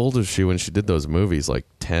 God, how old was she when she did those movies? Like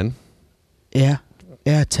 10? Yeah.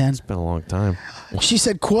 Yeah, 10. Been a long time. She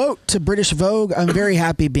said, quote, to British Vogue, "I'm very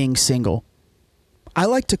happy being single. I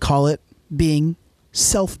like to call it being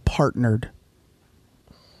self-partnered."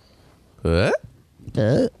 What?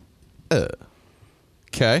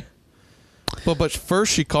 Okay. But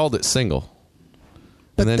first she called it single.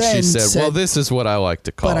 But And then she then said, well, this is what I like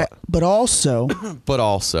to call it. but also But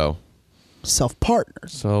also, self-partnered.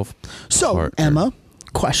 So, self-partnered. Emma,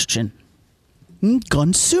 question.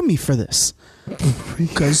 Gonna sue me for this.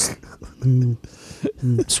 Because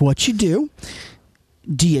it's what you do.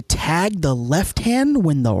 Do you tag the left hand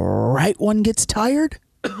when the right one gets tired?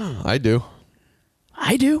 I do.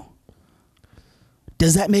 I do.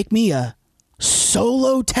 Does that make me a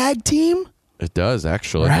solo tag team? It does,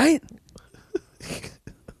 actually. Right?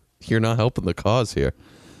 You're not helping the cause here.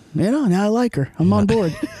 You know, now I like her. I'm on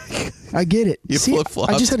board. I get it. You See,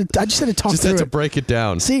 flip-flopped. I just had to talk Just through had to it. break it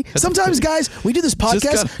down. See, sometimes, guys, we do this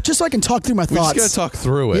podcast just so I can talk through my We thoughts. just got to talk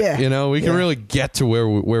through it. Yeah. You know, we can Yeah. really get to where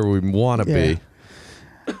we want to Yeah. be.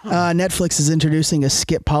 Netflix is introducing a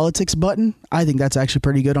skip politics button. I think that's actually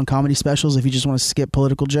pretty good on comedy specials if you just want to skip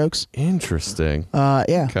political jokes. Interesting.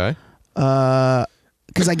 Yeah. Okay.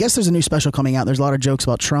 Because I guess there's a new special coming out. There's a lot of jokes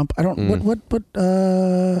about Trump. I don't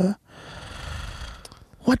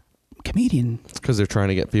what comedian? It's because they're trying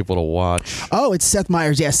to get people to watch. Oh, it's Seth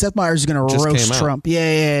Meyers. Yeah, Seth Meyers is going to Just roast came out. Trump.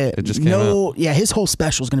 Yeah. It just came out. Yeah, his whole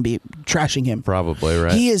special is going to be trashing him. Probably,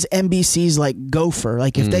 right? He is NBC's like gopher.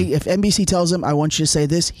 Like if NBC tells him, "I want you to say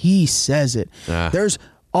this," he says it. Ah. There's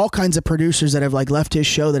all kinds of producers that have like left his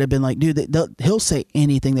show that have been like, dude, he'll say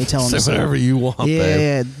anything they tell him to Say say. whatever you want, babe.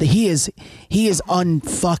 Yeah, he is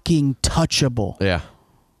unfucking touchable. Yeah.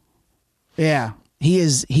 Yeah, he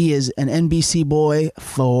is an NBC boy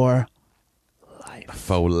for life.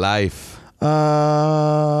 For life.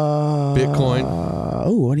 Bitcoin.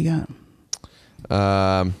 What do you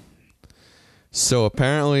got? So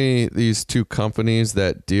apparently these two companies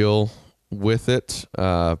that deal with it,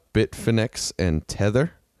 Bitfinex and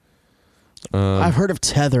Tether. I've heard of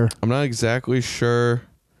Tether. I'm not exactly sure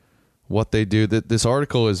what they do. This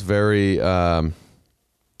article is very out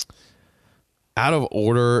of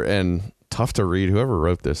order and tough to read. Whoever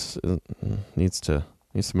wrote this needs to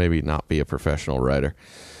maybe not be a professional writer.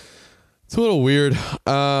 It's a little weird.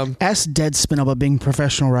 Ask Deadspin about being a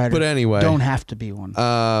professional writer. But anyway. Don't have to be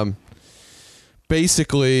one.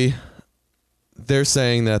 Basically, they're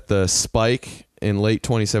saying that the spike in late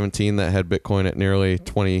 2017 that had Bitcoin at nearly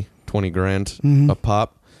 20 grand a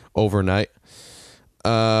pop overnight,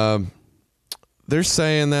 they're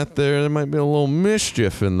saying that there might be a little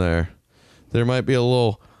mischief in there. There might be a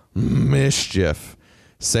little mischief,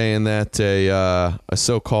 saying that a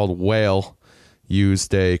so-called whale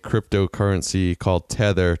used a cryptocurrency called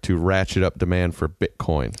Tether to ratchet up demand for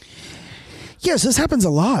Bitcoin. Yes, this happens a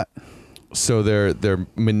lot. So they're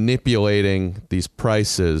manipulating these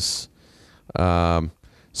prices.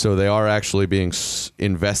 So they are actually being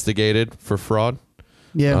investigated for fraud.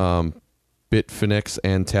 Yeah. Bitfinex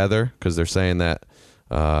and Tether, because they're saying that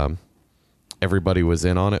everybody was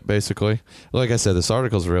in on it, basically. Like I said, this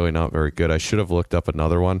article's really not very good. I should have looked up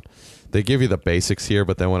another one. They give you the basics here,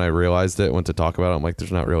 but then when I realized it, went to talk about it, I'm like,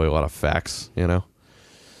 there's not really a lot of facts, you know?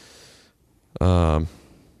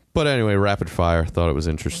 But anyway, rapid fire. Thought it was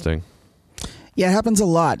interesting. Yeah, it happens a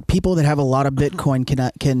lot. People that have a lot of Bitcoin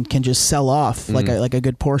can just sell off like a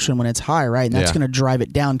good portion when it's high, right? And that's going to drive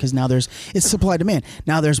it down because now it's supply demand.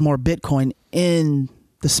 Now there's more Bitcoin in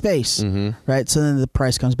the space, right? So then the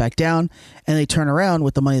price comes back down, and they turn around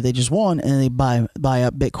with the money they just won, and they buy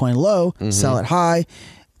up Bitcoin low, sell it high.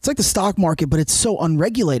 It's like the stock market, but it's so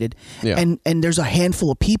unregulated. Yeah. And there's a handful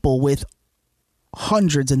of people with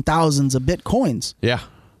hundreds and thousands of Bitcoins. Yeah.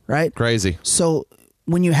 Right? Crazy. So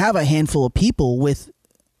when you have a handful of people with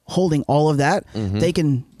holding all of that, they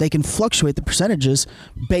can fluctuate the percentages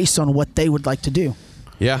based on what they would like to do.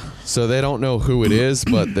 Yeah. So they don't know who it is,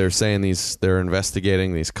 but they're saying they're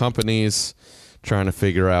investigating these companies, trying to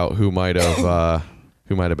figure out who might have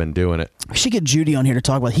been doing it. I should get Judy on here to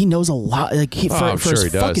talk about it. He knows a lot. Like I'm for sure as he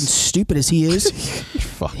does. fucking stupid as he is,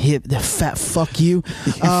 the fat fuck you.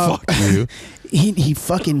 Fuck you. He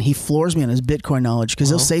floors me on his Bitcoin knowledge because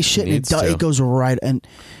he'll say shit and it goes right. And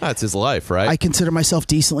that's his life, right? I consider myself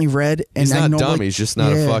decently read. And he's not normally, dumb. He's just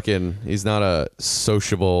not he's not a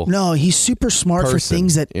sociable. No, he's super smart person, for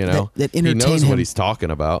things that that entertain him. He knows what he's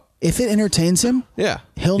talking about. If it entertains him,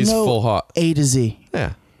 he'll he's know full hot. A to Z.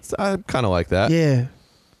 Yeah, I kind of like that. Yeah.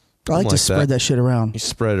 I like to spread that shit around. You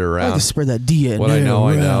spread it around. I like to spread that DNA What I know,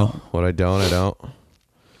 around. I know. What I don't,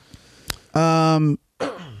 I don't.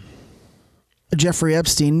 Jeffrey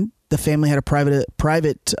Epstein, the family had a private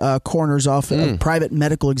coroner's office, a private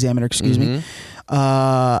medical examiner, excuse me,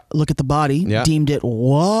 look at the body, deemed it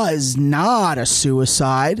was not a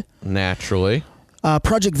suicide. Naturally.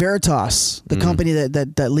 Project Veritas, the company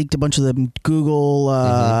that leaked a bunch of the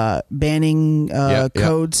Google banning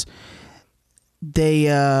codes. They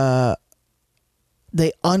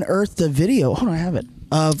unearthed the video. Hold on, I have it.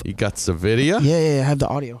 You got the video? Yeah, I have the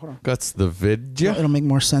audio. Hold on. Got the video? It'll make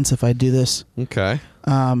more sense if I do this. Okay.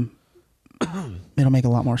 It'll make a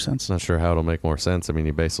lot more sense. Not sure how it'll make more sense. I mean,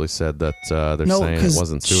 you basically said that they're saying it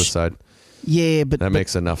wasn't suicide. Yeah, but that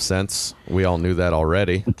makes enough sense. We all knew that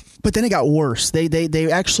already. But then it got worse.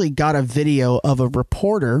 They actually got a video of a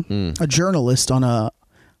reporter, a journalist on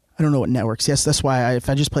I don't know what networks. Yes, that's why if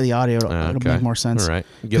I just play the audio, it'll make more sense. All right.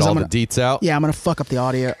 Get all the deets out? Yeah, I'm going to fuck up the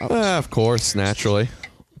audio. Of course, naturally.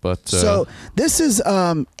 But so this is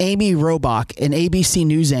Amy Robach, an ABC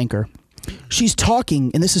News anchor. She's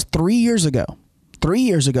talking, and this is 3 years ago. 3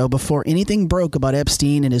 years ago, before anything broke about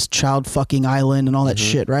Epstein and his child fucking island and all that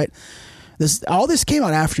shit, right? All this came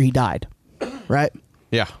out after he died, right?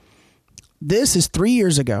 Yeah. This is 3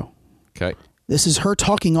 years ago. Okay. This is her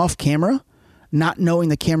talking off camera, not knowing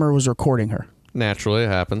the camera was recording her. Naturally, it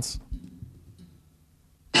happens.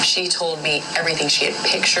 She told me everything. She had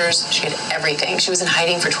pictures. She had everything. She was in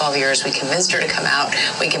hiding for 12 years. We convinced her to come out.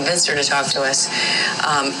 We convinced her to talk to us.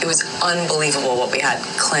 It was unbelievable what we had.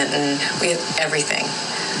 Clinton. We had everything.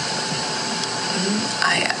 I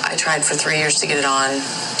I tried for 3 years to get it on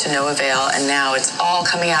to no avail, and now it's all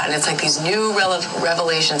coming out, and it's like these new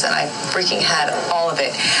revelations, and I freaking had all of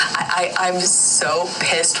it. I'm so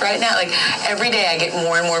pissed right now. Like, every day I get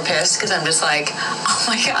more and more pissed because I'm just like, oh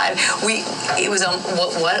my God,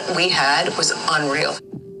 what we had was unreal.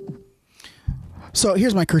 So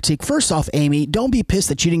here's my critique. First off, Amy, don't be pissed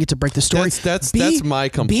that you didn't get to break the story. That's my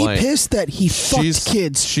complaint. Be pissed that he fucked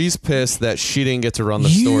kids. She's pissed that she didn't get to run the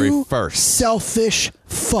story first. Selfish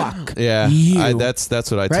fuck. Yeah, you. that's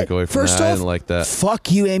what I took away from First that. off, I didn't like that.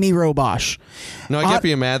 Fuck you, Amy Robosh. No, I get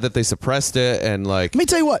being mad that they suppressed it and like. Let me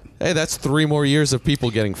tell you what. Hey, that's 3 more years of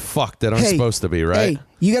people getting fucked that aren't supposed to be, right? Hey,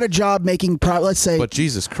 you got a job making, let's say. But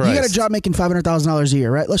Jesus Christ. You got a job making $500,000 a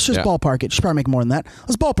year, right? Let's just ballpark it. She's probably making more than that.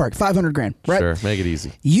 Let's ballpark $500,000, right? Sure, make it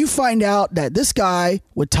easy. You find out that this guy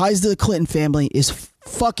with ties to the Clinton family is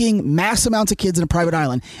fucking mass amounts of kids in a private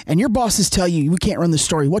island, and your bosses tell you we can't run this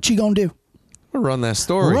story. What you gonna do? Run that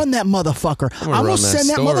story. Run that motherfucker. I'm going to send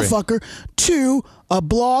that motherfucker to a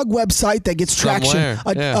blog website that gets traction.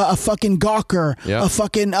 A fucking Gawker. Yep. A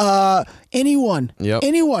fucking anyone. Yep.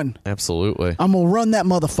 Anyone. Absolutely. I'm going to run that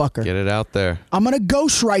motherfucker. Get it out there. I'm going to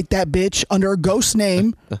ghostwrite that bitch under a ghost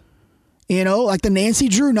name. Like the Nancy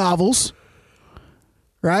Drew novels.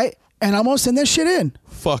 Right? And I'm going to send that shit in.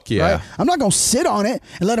 Fuck yeah. Right? I'm not going to sit on it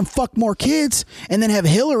and let him fuck more kids and then have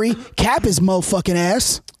Hillary cap his motherfucking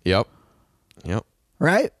ass. Yep.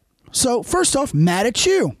 Right? So, first off, mad at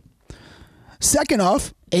you. Second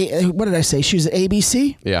off, what did I say? She was at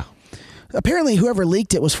ABC? Yeah. Apparently, whoever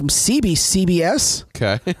leaked it was from CBS.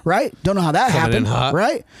 Okay. Right? Don't know how that Coming happened. in hot.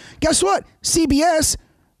 Right? Guess what? CBS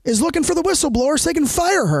is looking for the whistleblower so they can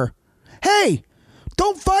fire her. Hey,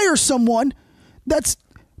 don't fire someone that's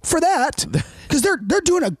for that because they're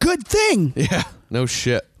doing a good thing. Yeah. No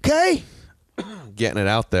shit. Okay? Getting it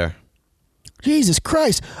out there. Jesus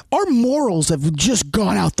Christ. Our morals have just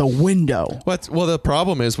gone out the window. Well, the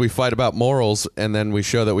problem is we fight about morals and then we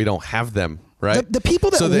show that we don't have them, right? The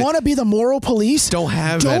people that want to be the moral police don't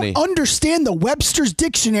understand the Webster's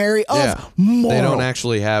Dictionary of moral. They don't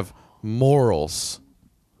actually have morals.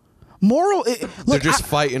 They're just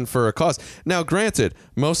fighting for a cause. Now, granted,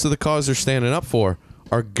 most of the cause they're standing up for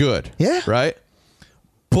are good. Yeah. Right?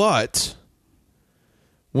 But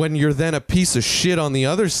when you're then a piece of shit on the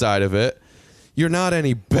other side of it, you're not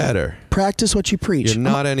any better. Practice what you preach. You're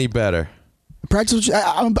not any better. Practice.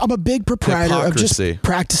 I'm a big proprietor Hypocrisy. of just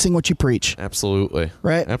practicing what you preach. Absolutely.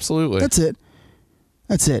 Right? Absolutely. That's it.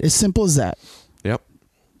 As simple as that. Yep.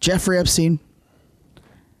 Jeffrey Epstein.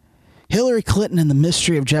 Hillary Clinton and the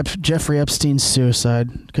mystery of Jeffrey Epstein's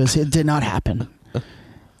suicide, because it did not happen.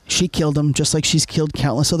 She killed him just like she's killed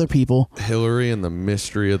countless other people. Hillary and the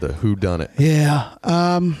mystery of the whodunit. Yeah.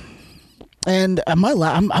 And I'm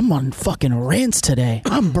on fucking rants today.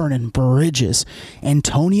 I'm burning bridges.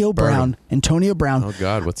 Antonio Brown. Oh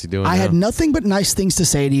God, what's he doing? I had nothing but nice things to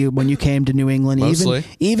say to you when you came to New England. Mostly.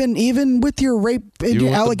 Even with your rape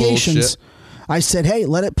allegations. I said, hey,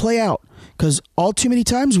 let it play out. Because all too many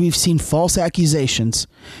times we've seen false accusations.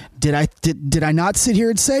 Did I not sit here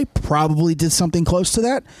and say probably did something close to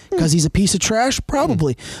that because he's a piece of trash?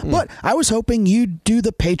 Probably. But I was hoping you'd do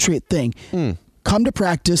the Patriot thing. Come to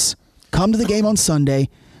practice. Come to the game on Sunday.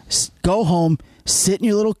 Go home. Sit in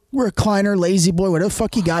your little recliner, lazy boy, whatever the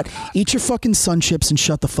fuck you got. Eat your fucking sun chips and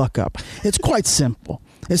shut the fuck up. It's quite simple.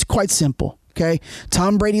 Okay,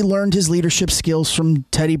 Tom Brady learned his leadership skills from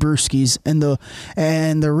Teddy Bruschi's and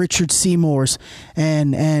the Richard Seymours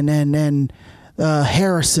and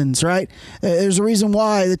Harrisons, right? There's a reason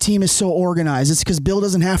why the team is so organized. It's because Bill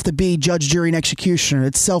doesn't have to be judge, jury, and executioner.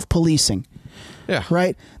 It's self-policing. Yeah.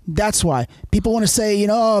 Right? That's why. People want to say,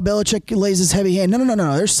 Belichick lays his heavy hand.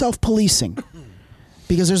 No. There's self-policing.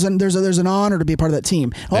 Because there's an honor to be a part of that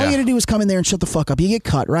team. All you got to do is come in there and shut the fuck up. You get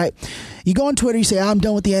cut, right? You go on Twitter, you say, I'm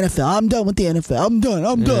done with the NFL. I'm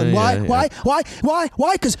done.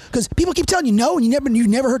 Why? Because people keep telling you no, and you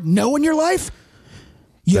never heard no in your life?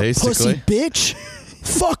 You pussy bitch.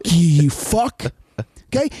 Fuck you fuck.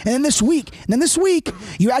 Okay? And then this week,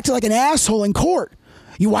 you acted like an asshole in court.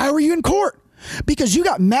 Why were you in court? Because you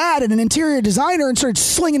got mad at an interior designer and started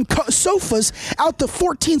slinging sofas out the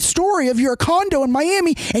 14th story of your condo in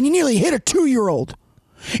Miami, and you nearly hit a 2-year-old.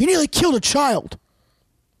 You nearly killed a child.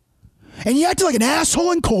 And you acted like an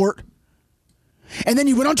asshole in court. And then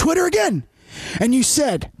you went on Twitter again. And you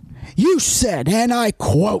said, and I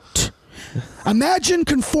quote, imagine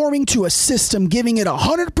conforming to a system, giving it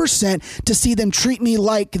 100% to see them treat me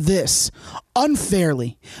like this,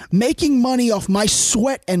 unfairly, making money off my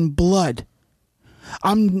sweat and blood.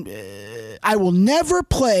 I will never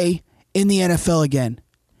play in the NFL again.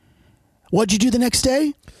 What'd you do the next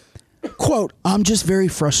day? Quote, I'm just very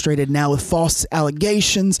frustrated now with false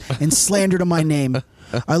allegations and slander to my name.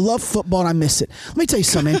 I love football and I miss it. Let me tell you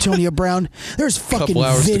something, Antonio Brown. There's fucking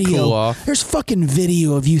hours to video. cool off. There's fucking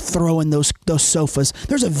video of you throwing those sofas.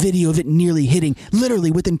 There's a video of it nearly hitting,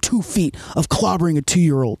 literally within 2 feet of clobbering a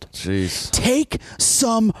 2-year-old. Jeez. Take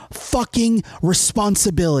some fucking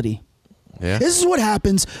responsibility. Yeah. This is what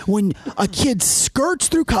happens when a kid skirts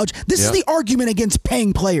through college. This is the argument against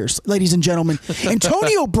paying players, ladies and gentlemen.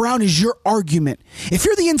 Antonio Brown is your argument. If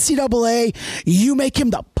you're the NCAA, you make him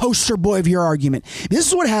the poster boy of your argument. This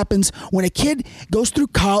is what happens when a kid goes through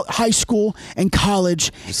high school and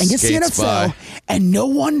college and gets the NFL, and no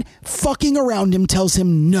one fucking around him tells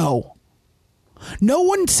him no. No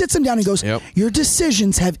one sits him down and goes, your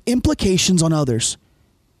decisions have implications on others.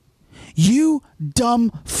 You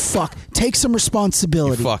dumb fuck. Take some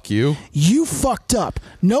responsibility. Fuck you. You fucked up.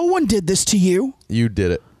 No one did this to you. You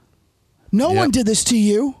did it. No one did this to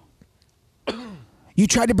you. You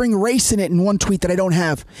tried to bring race in it in one tweet that I don't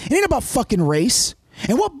have. It ain't about fucking race.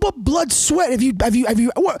 And what blood sweat have you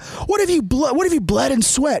what have you bled and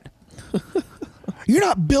sweat? You're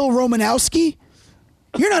not Bill Romanowski.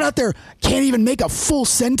 You're not out there can't even make a full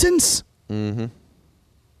sentence. Mm-hmm.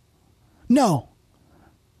 No.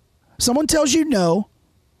 Someone tells you no,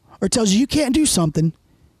 or tells you can't do something,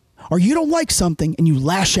 or you don't like something, and you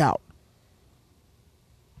lash out.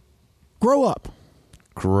 Grow up.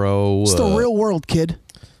 It's the real world, kid.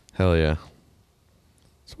 Hell yeah.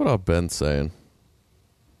 That's what I've been saying.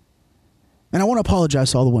 And I want to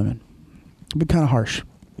apologize to all the women. I've been kind of harsh.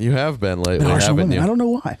 You have been lately, harsh on haven't women. you? I don't know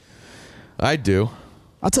why. I do.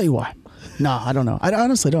 I'll tell you why. No, I don't know. I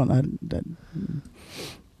honestly don't. You've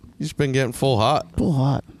just been getting full hot. Full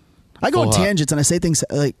hot. I go on tangents and I say things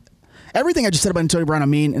like everything I just said about Antonio Brown I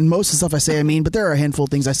mean, and most of the stuff I say I mean, but there are a handful of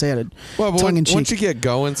things I say at tongue in cheek. Once you get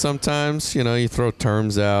going, sometimes you throw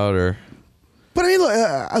terms out or. But I mean, look,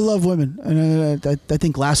 I love women, and I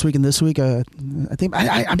think last week and this week, I think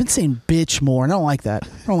I've been saying bitch more, and I don't like that.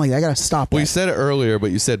 I gotta stop. Well, that. you said it earlier, but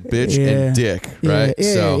you said bitch and dick, right?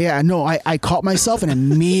 Yeah. No, I caught myself and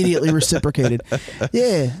immediately reciprocated.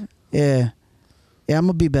 Yeah. Yeah, I'm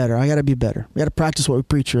gonna be better. I gotta be better. We gotta practice what we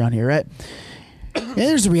preach around here, right? And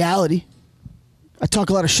there's the reality. I talk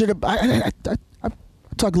a lot of shit about. I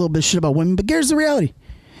talk a little bit of shit about women, but here's the reality.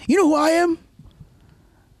 You know who I am?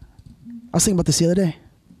 I was thinking about this the other day.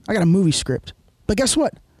 I got a movie script, but guess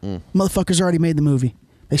what? Motherfuckers already made the movie.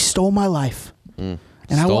 They stole my life, and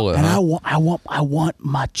I want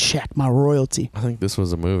my check, my royalty. I think this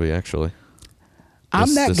was a movie, actually.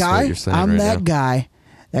 I'm that guy. I'm that guy.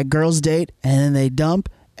 That girls date, and then they dump,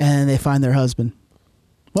 and then they find their husband.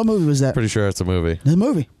 What movie was that? Pretty sure it's a movie. It's a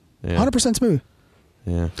movie. Yeah. 100% it's a movie.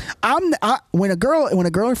 Yeah. When a girl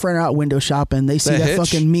and friend are out window shopping, they see that Hitch?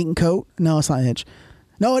 fucking meat and coat. No, it's not Hitch.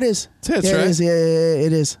 No, it is. It's Hitch, yeah, right? It is. Yeah,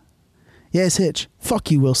 it is. Yeah, it's Hitch. Fuck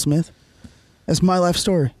you, Will Smith. That's my life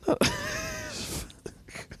story.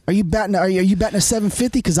 Are you batting a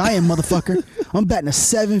 750? Because I am, motherfucker. I'm batting a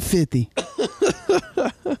 750.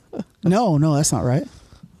 No, that's not right.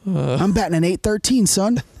 I'm batting an 813,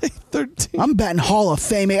 son. 813. I'm batting Hall of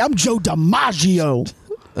Fame. I'm Joe DiMaggio.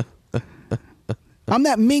 I'm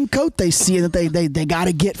that mink coat they see that they got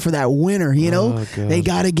to get for that winter, They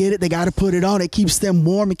got to get it. They got to put it on. It keeps them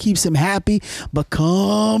warm. It keeps them happy. But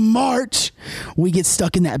come March, we get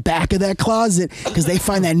stuck in that back of that closet because they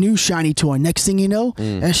find that new shiny toy. Next thing you know,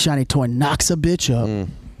 that shiny toy knocks a bitch up.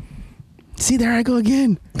 See, there I go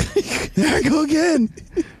again.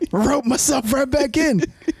 Rope myself right back in.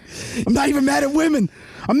 I'm not even mad at women.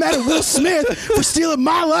 I'm mad at Will Smith for stealing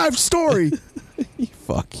my life story.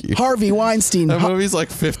 Fuck you. Harvey Weinstein. That movie's like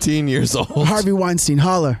 15 years old. Harvey Weinstein,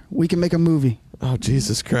 holler. We can make a movie. Oh,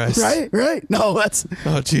 Jesus Christ. Right? No, that's...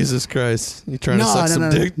 Oh, Jesus Christ. You trying to suck some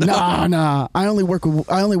dick? No. I only work with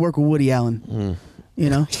Woody Allen.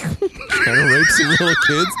 Trying to rape some little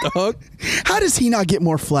kids, dog? How does he not get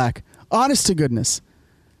more flack? Honest to goodness.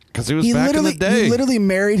 Because he was back in the day. He literally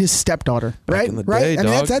married his stepdaughter, right? In the day, I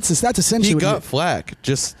mean, dog. that's essentially he what got flack.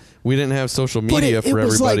 Just we didn't have social media for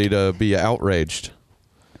was everybody like, to be outraged.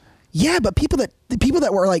 Yeah, but the people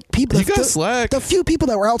that were like people. He got slack. The few people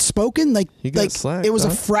that were outspoken, he got slack, it was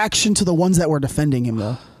a fraction to the ones that were defending him,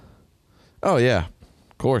 though. Oh yeah,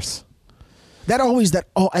 of course. I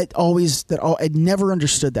never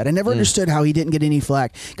understood that. I never understood how he didn't get any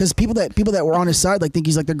flack because people that were on his side think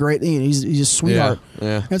he's like the great, he's a sweetheart.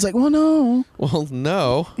 Yeah. And it's like, well, no. Well,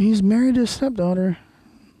 no. He's married to his stepdaughter.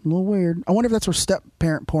 A little weird. I wonder if that's where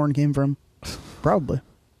step-parent porn came from. Probably.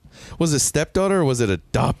 Was it stepdaughter or was it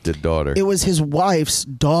adopted daughter? It was his wife's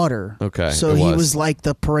daughter. Okay. So he was like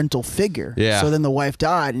the parental figure. Yeah. So then the wife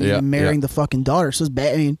died and he ended up marrying the fucking daughter. So it's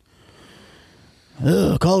bad. I mean,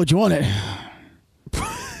 Ugh, call it what you want it.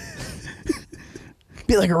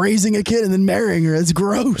 Be like raising a kid and then marrying her. It's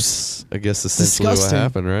gross. I guess essentially what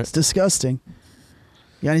happened, right? It's disgusting.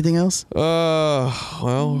 You got anything else? Well,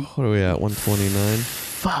 what are we at? 129.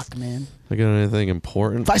 Fuck, man. I got anything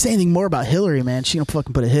important? If I say anything more about Hillary, man, she gonna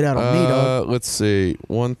fucking put a hit out on me, dog. Let's see.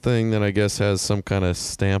 One thing that I guess has some kind of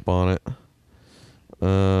stamp on it.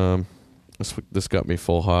 This got me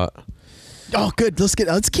full hot. Oh, good. Let's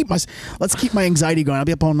keep my anxiety going. I'll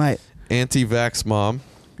be up all night. Anti-vax mom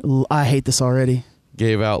I hate this already.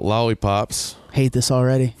 gave out lollipops Hate this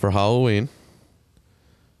already. for Halloween.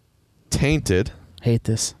 Tainted Hate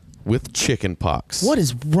this. with chicken pox. What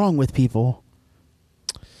is wrong with people?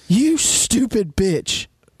 You stupid bitch.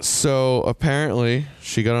 So apparently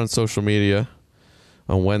she got on social media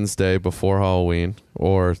on Wednesday before Halloween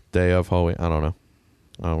or day of Halloween. I don't know.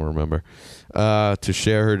 I don't remember. To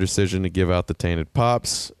share her decision to give out the tainted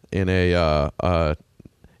pops in a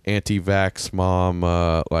anti-vax mom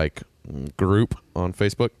group on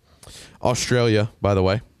Facebook. Australia, by the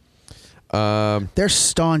way. They're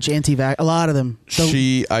staunch anti-vax. A lot of them.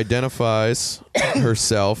 She identifies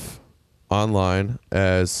herself online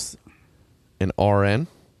as an RN.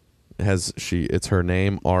 It's her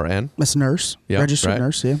name, RN. That's nurse. Yeah, Registered right.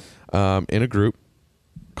 nurse, yeah. In a group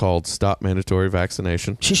called Stop Mandatory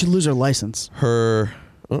Vaccination. She should lose her license.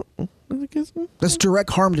 That's direct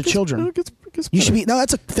harm to children. You should be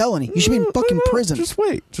that's a felony. You should be in fucking prison. Just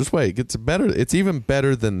wait. It's better. It's even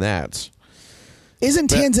better than that. Isn't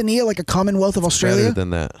Tanzania like a Commonwealth of Australia? Better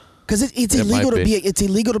than that. Because it's illegal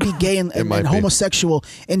to be gay and homosexual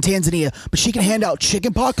in Tanzania, but she can hand out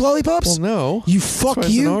chicken pox lollipops. Well, no. You fuck That's why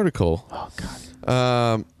it's you. an article. Oh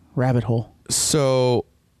god. Rabbit hole. So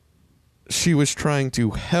she was trying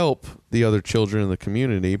to help the other children in the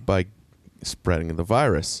community by spreading the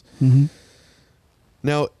virus. Mm-hmm.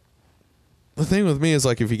 Now, the thing with me is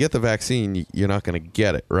like if you get the vaccine, you're not going to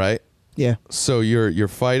get it, right? Yeah. So you're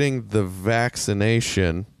fighting the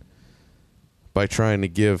vaccination by trying to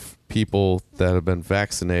give people that have been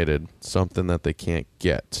vaccinated something that they can't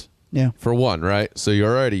get. Yeah. For one, right? So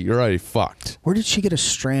you're already fucked. Where did she get a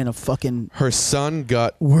strand of fucking? Her son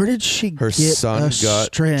got. Where did she Her get son a got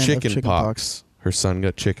strand chicken of pox. Her son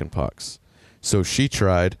got chicken pox. So she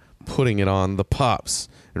tried putting it on the pops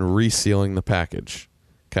and resealing the package.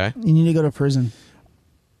 Okay? You need to go to prison.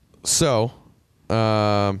 So,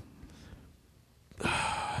 hold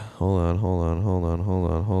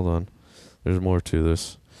on. There's more to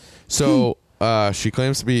this. So, she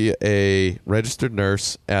claims to be a registered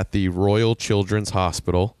nurse at the Royal Children's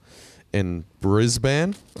Hospital in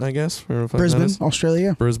Brisbane, I guess. Brisbane,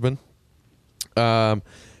 Australia. Brisbane.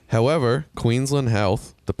 However, Queensland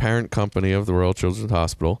Health, the parent company of the Royal Children's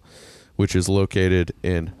Hospital, which is located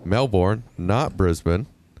in Melbourne, not Brisbane,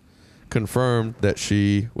 confirmed that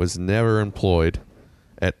she was never employed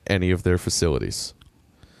at any of their facilities.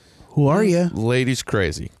 Who are you? Lady's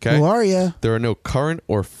crazy. Okay. Who are you? There are no current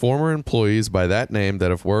or former employees by that name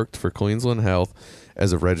that have worked for Queensland Health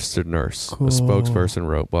as a registered nurse. Cool. A spokesperson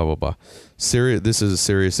wrote, blah, blah, blah. This is a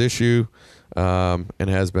serious issue and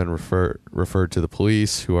has been referred to the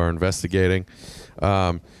police who are investigating.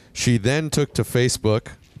 She then took to Facebook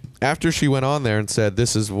after she went on there and said,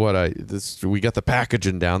 we got the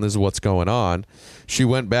packaging down. This is what's going on. She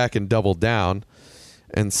went back and doubled down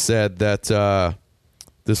and said that,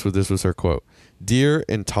 this was her quote. Dear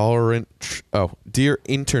internet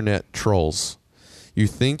trolls, you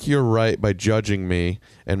think you're right by judging me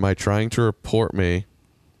and my trying to report me,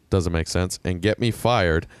 doesn't make sense, and get me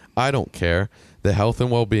fired. I don't care. The health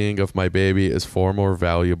and well-being of my baby is far more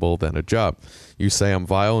valuable than a job. You say I'm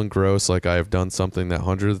vile and gross like I have done something that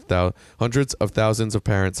hundreds of thousands of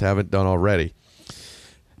parents haven't done already.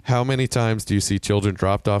 How many times do you see children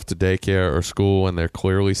dropped off to daycare or school when they're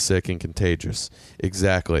clearly sick and contagious?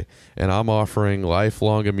 Exactly. And I'm offering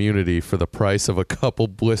lifelong immunity for the price of a couple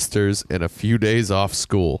blisters and a few days off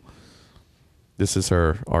school. This is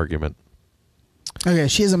her argument. Okay,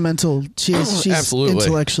 she's Absolutely.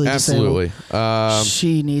 intellectually Absolutely. disabled.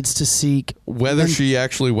 She needs to seek whether she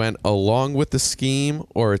actually went along with the scheme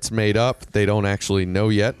or it's made up. They don't actually know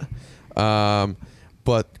yet.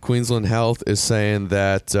 But Queensland Health is saying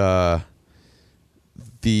that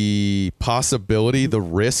the possibility, the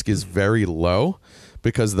risk is very low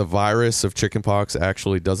because the virus of chickenpox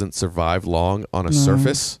actually doesn't survive long on a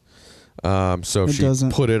surface. So if she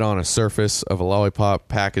put it on a surface of a lollipop,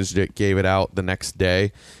 packaged it, gave it out the next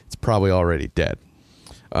day, it's probably already dead.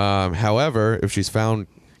 However, if she's found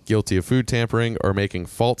guilty of food tampering or making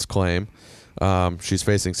false claim, she's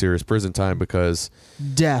facing serious prison time because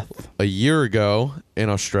death. A year ago in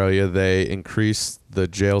Australia, they increased the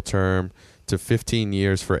jail term to 15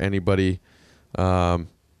 years for anybody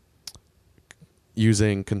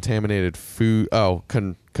using contaminated food.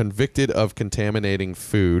 Convicted of contaminating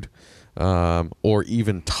food, or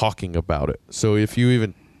even talking about it. So if you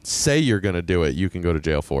even say you're going to do it, you can go to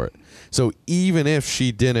jail for it. So even if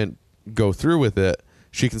she didn't go through with it,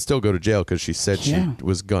 she can still go to jail because she said she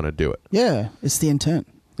was going to do it. Yeah, it's the intent.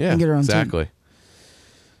 Yeah, get her own exactly.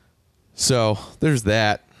 So there's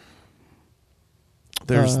that.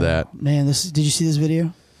 There's that. Man, did you see this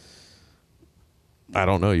video? I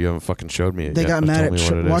don't know. You haven't fucking showed me it They yet, got but mad tell me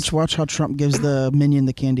at what it is. watch how Trump gives the minion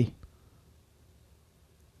the candy.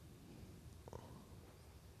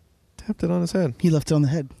 Tapped it on his head. He left it on the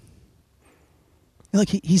head. Like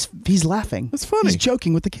he's laughing. That's funny. He's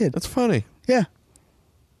joking with the kid. That's funny. Yeah.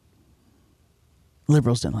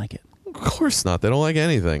 Liberals didn't like it. Of course not. They don't like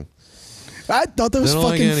anything. I thought that was They don't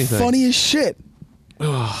like fucking anything. funny as shit. Did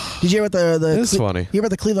you hear about the It's funny. You hear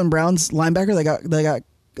about the Cleveland Browns linebacker that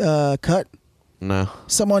got cut? No.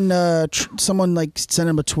 Someone like sent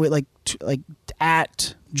him a tweet like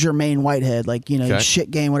at Jermaine Whitehead, like, Okay. shit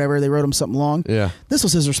game, whatever. They wrote him something long. Yeah. This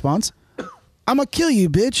was his response. I'm gonna kill you,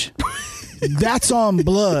 bitch. That's on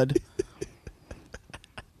blood.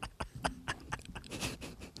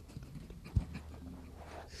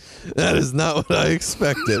 That is not what I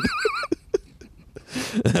expected.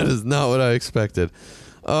 That is not what I expected.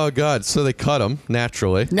 Oh God! So they cut him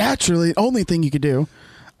naturally. Naturally, only thing you could do.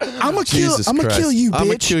 I'm gonna kill Jesus Christ. you, bitch. I'm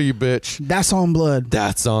gonna kill you, bitch. That's on blood.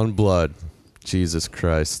 That's on blood. Jesus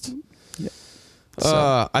Christ.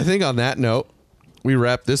 So- I think on that note, we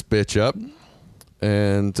wrap this bitch up,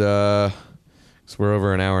 and 'cause we're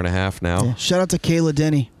over an hour and a half now. Yeah. Shout out to Kayla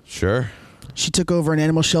Denny. Sure. She took over an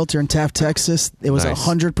animal shelter in Taft, Texas. It was Nice.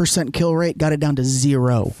 100% kill rate. Got it down to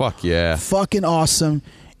 0. Fuck yeah. Fucking awesome.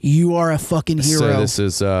 You are a fucking hero. So this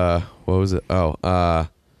is what was it? Oh,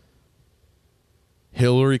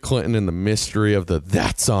 Hillary Clinton and the mystery of the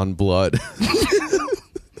That's on Blood.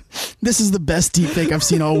 This is the best deepfake I've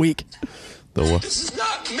seen all week. The what? This is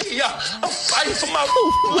not me. I'm fighting for my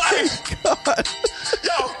life. God.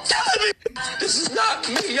 Yo, this is not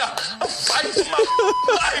me. I'm fighting for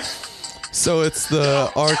my life. So it's the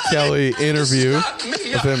R. Kelly interview of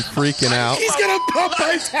him freaking out. He's gonna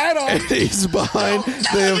Popeye's hat on. And he's behind,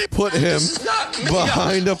 they have put him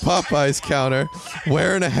behind a Popeyes counter,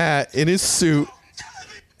 wearing a hat in his suit.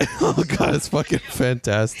 Oh God, it's fucking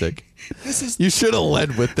fantastic. You should have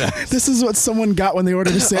led with that. This is what someone got when they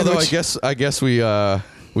ordered a sandwich. Although I guess we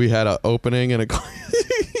had an opening and a.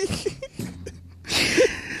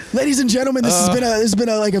 Ladies and gentlemen, this has been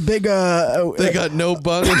a big. They got no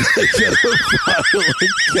bun and they got a bottle of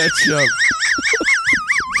ketchup.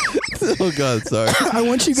 Oh God, sorry. I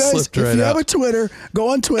want you guys, Slipped if right you out. have a Twitter, go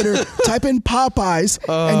on Twitter, type in Popeyes,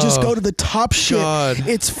 and just go to the top shit. God.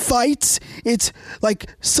 It's fights. It's like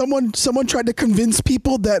someone tried to convince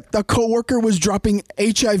people that a coworker was dropping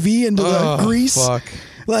HIV into the grease. Fuck.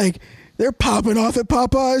 Like, they're popping off at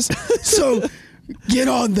Popeyes. So get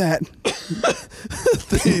on that.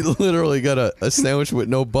 They literally got a sandwich with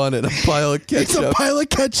no bun and a pile of ketchup. It's a pile of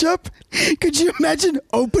ketchup. Could you imagine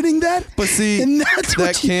opening that? But see, And that's that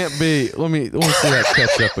what you- can't be. Let me see that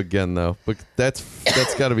ketchup again, though. But that's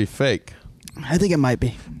got to be fake, I think it might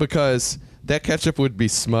be. because that ketchup would be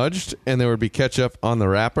smudged and there would be ketchup on the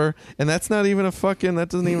wrapper, and that's not even that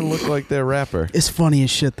doesn't even look like their wrapper. It's funny as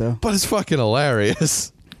shit, though. But it's fucking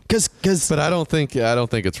hilarious. Because But I don't think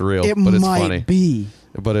it's real. it but it's might funny. be.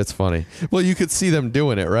 But it's funny. Well, you could see them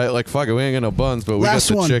doing it, right? Like, fuck it, we ain't got no buns, but we Last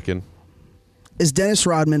got the one. chicken. Is Dennis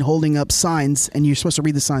Rodman holding up signs, and you're supposed to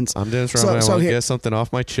read the signs. I'm Dennis Rodman. I want to here, get something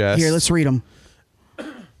off my chest. here, let's read them.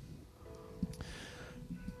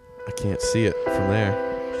 I can't see it from there,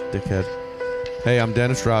 dickhead. Hey, I'm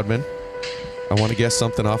Dennis Rodman. I want to get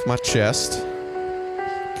something off my chest.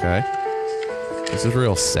 Okay. This is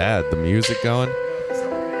real sad. The music going.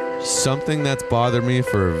 Something that's bothered me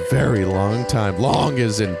for a very long time. Long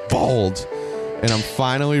is in bold. And I'm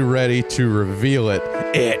finally ready to reveal it.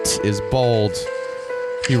 It is bold.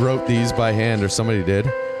 He wrote these by hand, or somebody did.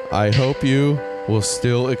 I hope you will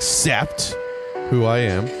still accept who I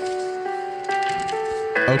am.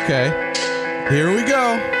 Okay. Here we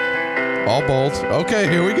go. All bold. Okay,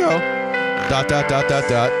 here we go. ...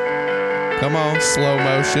 Come on, slow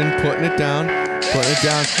motion, putting it down. Putting it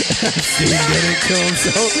down. Steve didn't kill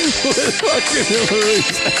himself with fucking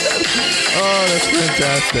Hillary's head. Oh, that's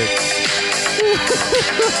fantastic.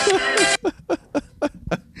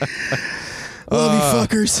 Love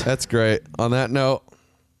you fuckers. That's great. On that note,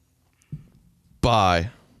 bye.